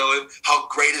evil villain. How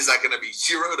great is that going to be?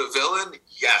 Hero to villain?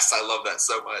 Yes, I love that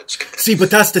so much. See,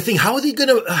 but that's the thing. How are they going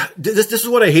to... This is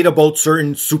what I hate about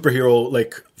certain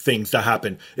superhero things that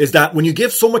happen, is that when you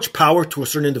give so much power to a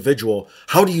certain individual,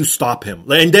 how do you stop him?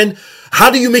 And then how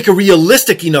do you make it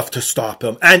realistic enough to stop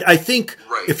him? And I think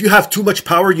if you have too much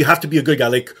power, you have to be a good guy,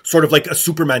 like sort of like a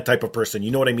Superman type of person.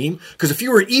 You know what I mean? Because if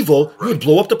you were evil, you would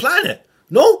blow up the planet.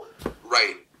 No?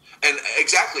 Right. And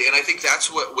exactly. And I think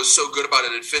that's what was so good about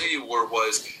it. Infinity War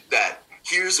was that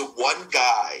here's one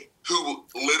guy who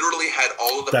literally had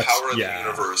all of the power in the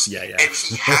universe. And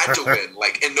he had to win.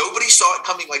 And nobody saw it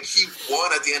coming. He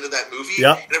won at the end of that movie.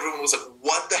 And everyone was like,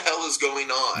 what the hell is going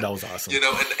on? That was awesome.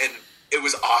 And it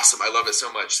was awesome. I love it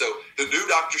so much. So the new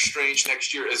Doctor Strange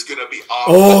next year is going to be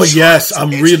awesome. Oh, yes. I'm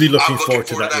really looking forward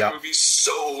to that. Movie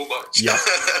so much. Yeah.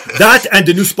 That and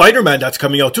the new Spider-Man that's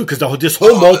coming out too, because this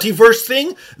whole multiverse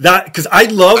thing, because I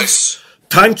love...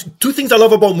 Two things I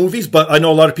love about movies, but I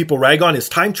know a lot of people rag on, is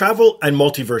time travel and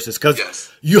multiverses, because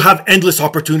you have endless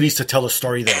opportunities to tell a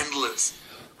story there. Endless.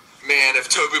 Man, if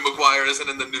Tobey Maguire isn't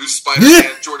in the new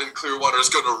Spider-Man, Jordan Clearwater is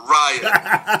going to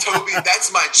riot. Tobey,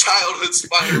 that's my childhood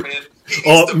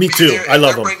Spider-Man. Me too. I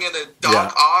love him. They're bringing in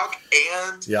Doc Ock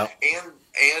and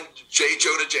J.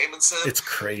 Jonah Jameson. It's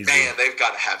crazy. Man, they've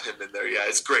got to have him in there. Yeah,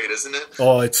 it's great, isn't it?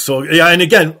 Oh, it's so... Yeah, and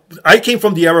again, I came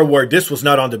from the era where this was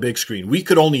not on the big screen. We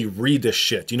could only read this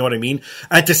shit, you know what I mean?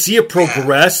 And to see it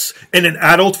progress in an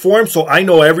adult form, so I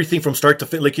know everything from start to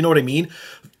finish, you know what I mean?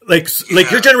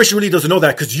 Your generation really doesn't know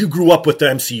that because you grew up with the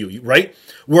MCU, right?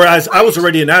 Whereas I was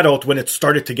already an adult when it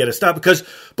started to get established. Because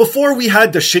before we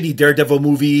had the shitty Daredevil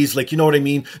movies, you know what I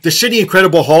mean? The shitty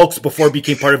Incredible Hulks before it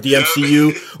became part of the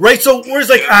MCU, right? So we're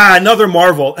just another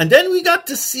Marvel. And then we got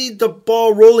to see the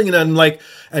ball rolling and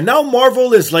and now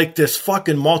Marvel is this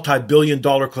fucking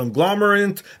multi-billion-dollar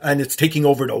conglomerate and it's taking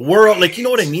over the world. You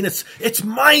know what I mean? It's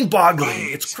mind-boggling. Right.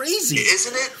 It's crazy.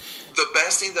 Isn't it? The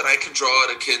best thing that I can draw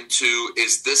it akin to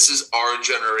is this is our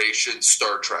generation's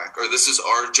Star Trek, or this is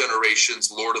our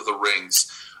generation's Lord of the Rings.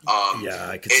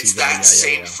 I could see that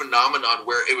same phenomenon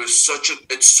where it's such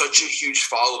a huge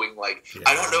following.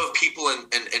 I don't know if people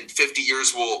in 50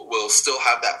 years will still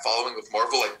have that following with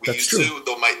Marvel like we used to.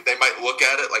 They might look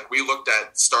at it like we looked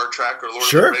at Star Trek or Lord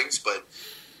of the Rings, but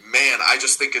man, I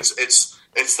just think it's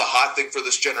the hot thing for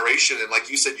this generation. And like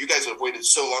you said, you guys have waited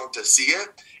so long to see it.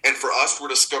 And for us, we're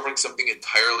discovering something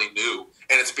entirely new.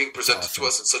 And it's being presented to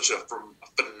us in such a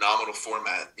phenomenal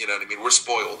format. You know what I mean? We're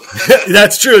spoiled.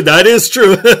 That's true. That is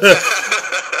true.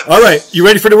 All right. You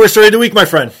ready for the worst story of the week, my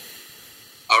friend?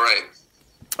 All right.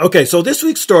 Okay. So this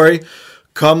week's story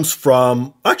comes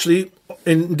from, actually,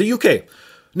 in the UK.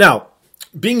 Now,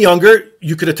 being younger,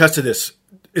 you could attest to this.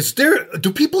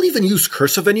 Do people even use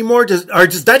cursive anymore? Does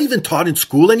that even taught in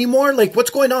school anymore?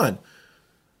 What's going on?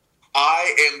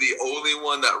 I am the only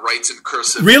one that writes in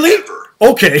cursive really? Ever.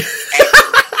 Okay.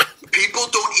 Ever. People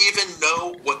don't even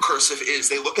know what cursive is.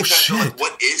 They look at that and they're like,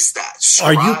 what is that?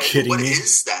 Scribe? Are you kidding me? What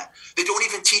is that? They don't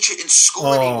even teach it in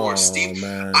school anymore, Steve.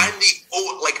 Man. I'm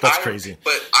the That's crazy.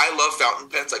 But I love fountain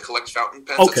pens. I collect fountain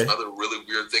pens. Okay. That's another really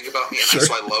weird thing about me, and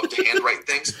so I love to handwrite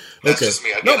things. That's just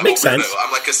me. Again, makes sense.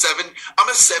 I'm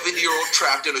a 7-year-old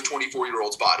trapped in a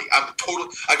 24-year-old's body. I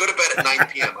go to bed at 9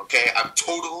 p.m. Okay, I'm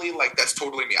totally that's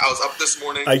totally me. I was up this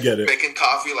morning. I get it. Making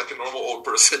coffee like a normal old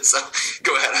person. So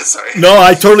go ahead. I'm sorry. No,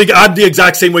 I'm the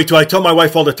exact same way too. I tell my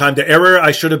wife all the time the era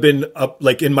I should have been up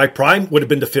in my prime would have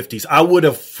been the 50s. I would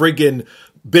have friggin'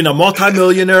 been a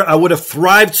multimillionaire. I would have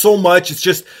thrived so much. It's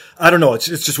just, I don't know. It's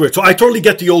just weird. So I totally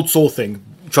get the old soul thing.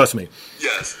 Trust me.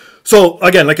 Yes. So,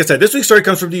 again, like I said, this week's story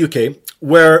comes from the UK,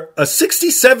 where a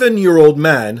 67-year-old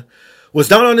man was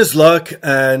down on his luck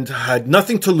and had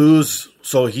nothing to lose,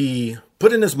 so he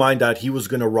put in his mind that he was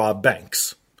going to rob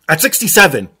banks. At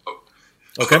 67.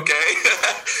 Okay?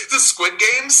 The Squid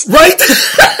Games? Right?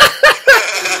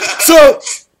 So,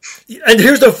 and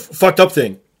here's the fucked up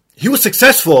thing. He was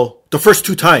successful the first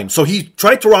 2 times. So he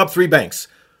tried to rob 3 banks.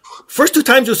 First 2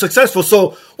 times he was successful.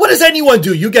 So what does anyone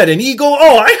do? You get an ego.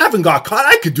 Oh, I haven't got caught.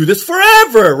 I could do this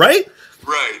forever, right?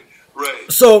 Right.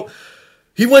 So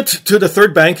he went to the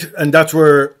 3rd bank, and that's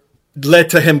where led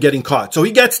to him getting caught. So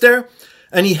he gets there,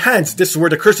 and he hands, this is where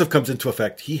the cursive comes into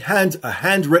effect. He hands a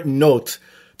handwritten note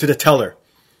to the teller.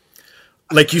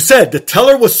 Like you said, the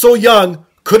teller was so young,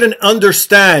 couldn't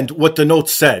understand what the note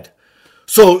said.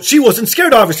 So she wasn't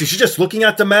scared, obviously. She's just looking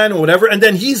at the man or whatever. And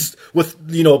then he's with,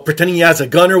 pretending he has a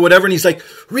gun or whatever. And he's like,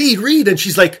 read. And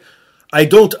she's like, I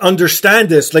don't understand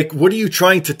this. Like, what are you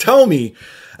trying to tell me?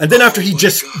 And then after he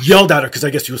just yelled at her, because I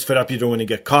guess he was fed up. You don't want to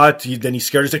get caught. Then he's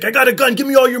scared. He's like, I got a gun. Give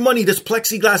me all your money. This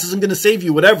plexiglass isn't going to save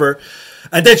you, whatever.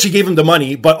 And then she gave him the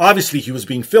money. But obviously he was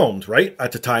being filmed, right,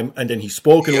 at the time. And then he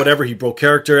spoke and whatever. He broke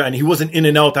character. And he wasn't in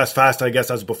and out as fast, I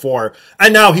guess, as before.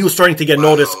 And now he was starting to get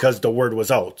noticed because the word was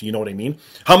out. You know what I mean?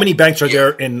 How many banks are there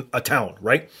in a town,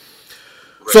 right?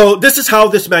 So this is how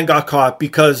this man got caught,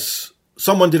 because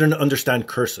someone didn't understand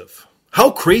cursive.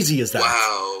 How crazy is that?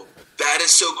 Wow. That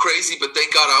is so crazy, but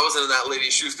thank God I wasn't in that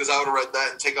lady's shoes, because I would have read that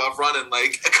and take off running.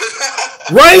 Like,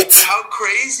 right? How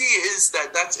crazy is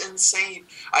that? That's insane.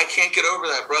 I can't get over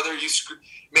that, brother.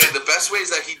 Man, the best way is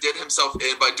that he did himself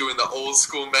in by doing the old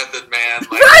school method, man.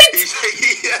 Like, right?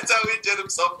 That's how he did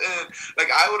himself in. Like,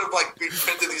 I would have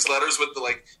printed these letters with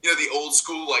the old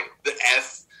school, the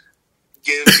F.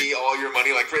 Give me all your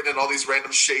money, written in all these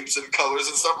random shapes and colors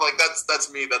and stuff.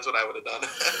 That's me. That's what I would have done.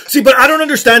 See, but I don't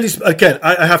understand these. Again,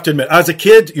 I have to admit, as a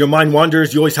kid, your mind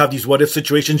wanders. You always have these what if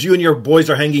situations. You and your boys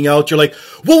are hanging out. You're like,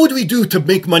 what would we do to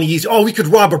make money easy? Oh, we could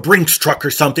rob a Brinks truck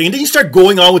or something. And then you start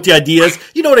going on with the ideas.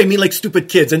 Right. You know what I mean? Like stupid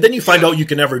kids. And then you find out you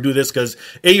can never do this because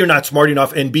A, you're not smart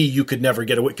enough, and B, you could never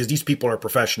get away because these people are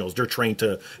professionals. They're trained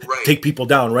to take people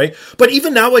down, right? But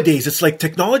even nowadays, it's like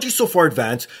technology's so far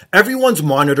advanced. Everyone's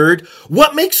monitored.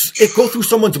 What makes it go through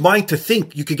someone's mind to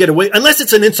think you could get away? Unless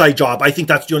it's an inside job. I think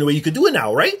that's the only way you could do it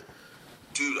now, right?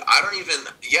 Dude, I don't even,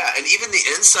 and even the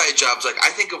inside jobs, I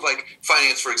think of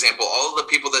finance, for example, all of the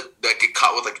people that get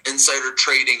caught with insider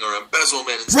trading or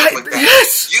embezzlement and stuff like that.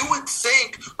 Yes. You would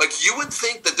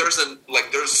think that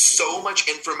there's so much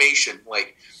information,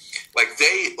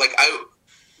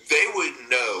 they would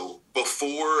know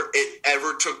before it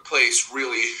ever took place,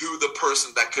 really, who the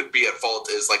person that could be at fault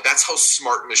is. That's how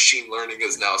smart machine learning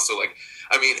is now. So,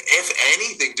 if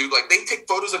anything, dude, they take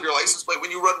photos of your license plate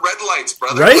when you run red lights,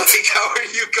 brother. Right? How are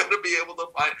you going to be able to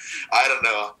find? I don't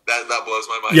know. That blows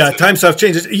my mind. Yeah, too. times have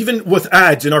changed. Even with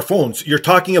ads in our phones, you're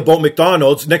talking about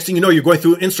McDonald's. Next thing you know, you're going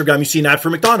through Instagram, you see an ad for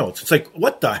McDonald's. It's like,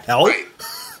 what the hell? Right.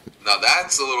 Now,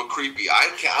 that's a little creepy.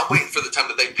 I'm waiting for the time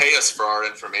that they pay us for our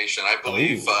information. I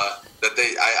believe that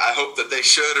they, I hope that they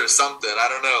should or something. I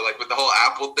don't know. With the whole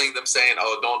Apple thing, them saying,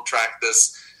 oh, don't track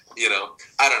this, I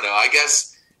don't know. I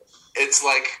guess it's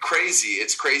crazy.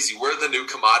 It's crazy. We're the new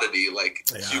commodity,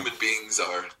 human beings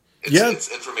are.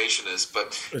 It's information is.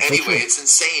 But anyway, it's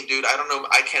insane, dude. I don't know.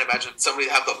 I can't imagine somebody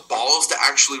have the balls to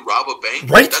actually rob a bank.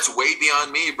 Right? That's way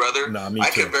beyond me, brother. Nah, me I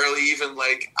too. can barely even,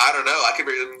 I don't know. I can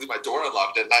barely even leave my door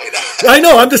unlocked at night. I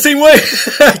know. I'm the same way.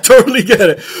 I totally get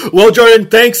it. Well,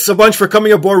 Jordan, thanks a bunch for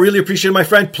coming aboard. Really appreciate it, my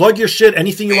friend. Plug your shit.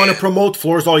 Anything you want to promote,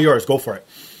 floor is all yours. Go for it.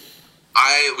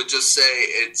 I would just say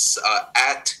it's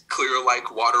at Clear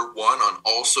Like Water 1 on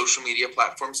all social media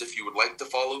platforms if you would like to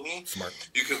follow me. Smart.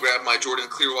 You can grab my Jordan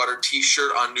Clearwater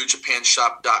t-shirt on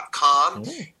newjapanshop.com.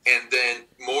 And then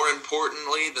more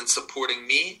importantly than supporting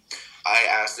me, I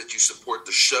ask that you support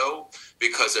the show,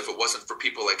 because if it wasn't for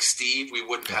people like Steve, we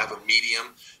wouldn't have a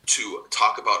medium to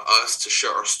talk about us, to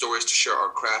share our stories, to share our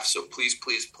craft. So please,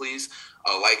 please, please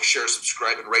share,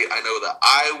 subscribe, and rate. I know that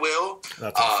I will.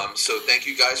 That's awesome. So thank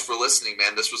you guys for listening,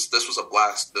 man. This was a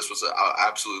blast. I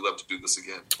absolutely love to do this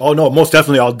again. Oh, no, most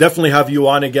definitely. I'll definitely have you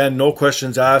on again. No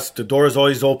questions asked. The door is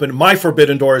always open. My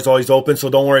forbidden door is always open, so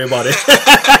don't worry about it.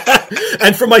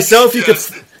 And for myself,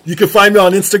 you can find me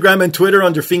on Instagram and Twitter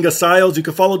under Finga Siles. You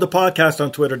can follow the podcast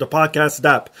on Twitter, The Podcast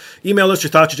DAP. Email us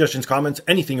your thoughts, suggestions, comments,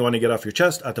 anything you want to get off your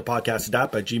chest at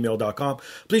thepodcastdap@gmail.com.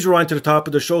 Please rewind to the top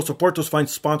of the show. Support those fine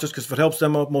sponsors, because if it helps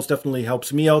them out, most definitely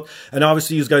helps me out. And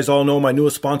obviously, you guys all know my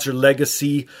newest sponsor,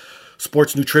 Legacy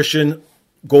Sports Nutrition.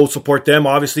 Go support them.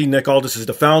 Obviously, Nick Aldis is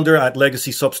the founder at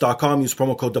LegacySups.com. Use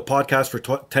promo code ThePodcast for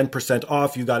 10%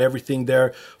 off. You got everything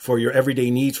there for your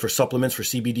everyday needs, for supplements, for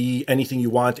CBD, anything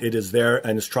you want. It is there,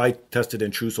 and it's tried, tested,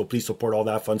 and true. So please support all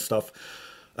that fun stuff.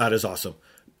 That is awesome.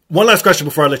 One last question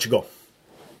before I let you go.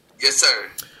 Yes,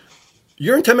 sir.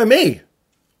 You're into MMA,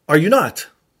 are you not?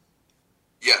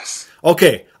 Yes.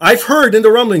 Okay. I've heard in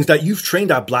the rumblings that you've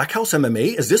trained at Black House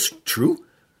MMA. Is this true?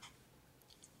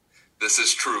 This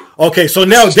is true. Okay, so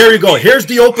now there you go. Here's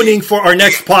the opening for our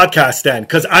next podcast then,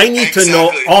 because I need to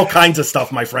know all kinds of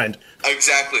stuff, my friend.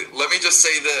 Exactly. Let me just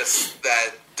say this,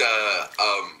 that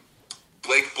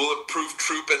Blake Bulletproof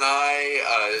Troop and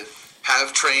I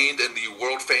have trained in the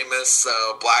world-famous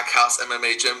Black House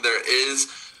MMA gym. There is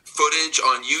footage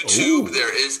on YouTube. Ooh.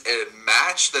 There is a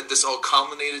match that this all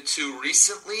culminated to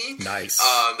recently. Nice.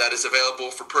 That is available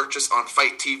for purchase on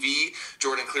Fight TV.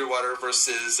 Jordan Clearwater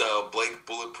versus Blake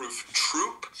Bulletproof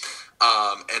Troop.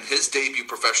 And his debut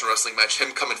professional wrestling match,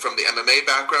 him coming from the MMA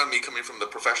background, me coming from the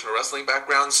professional wrestling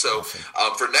background. So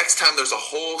awesome. For next time, there's a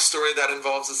whole story that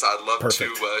involves this. I'd love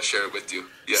to share it with you.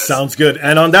 Yes. Sounds good.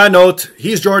 And on that note,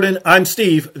 he's Jordan. I'm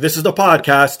Steve. This is the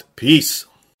podcast. Peace.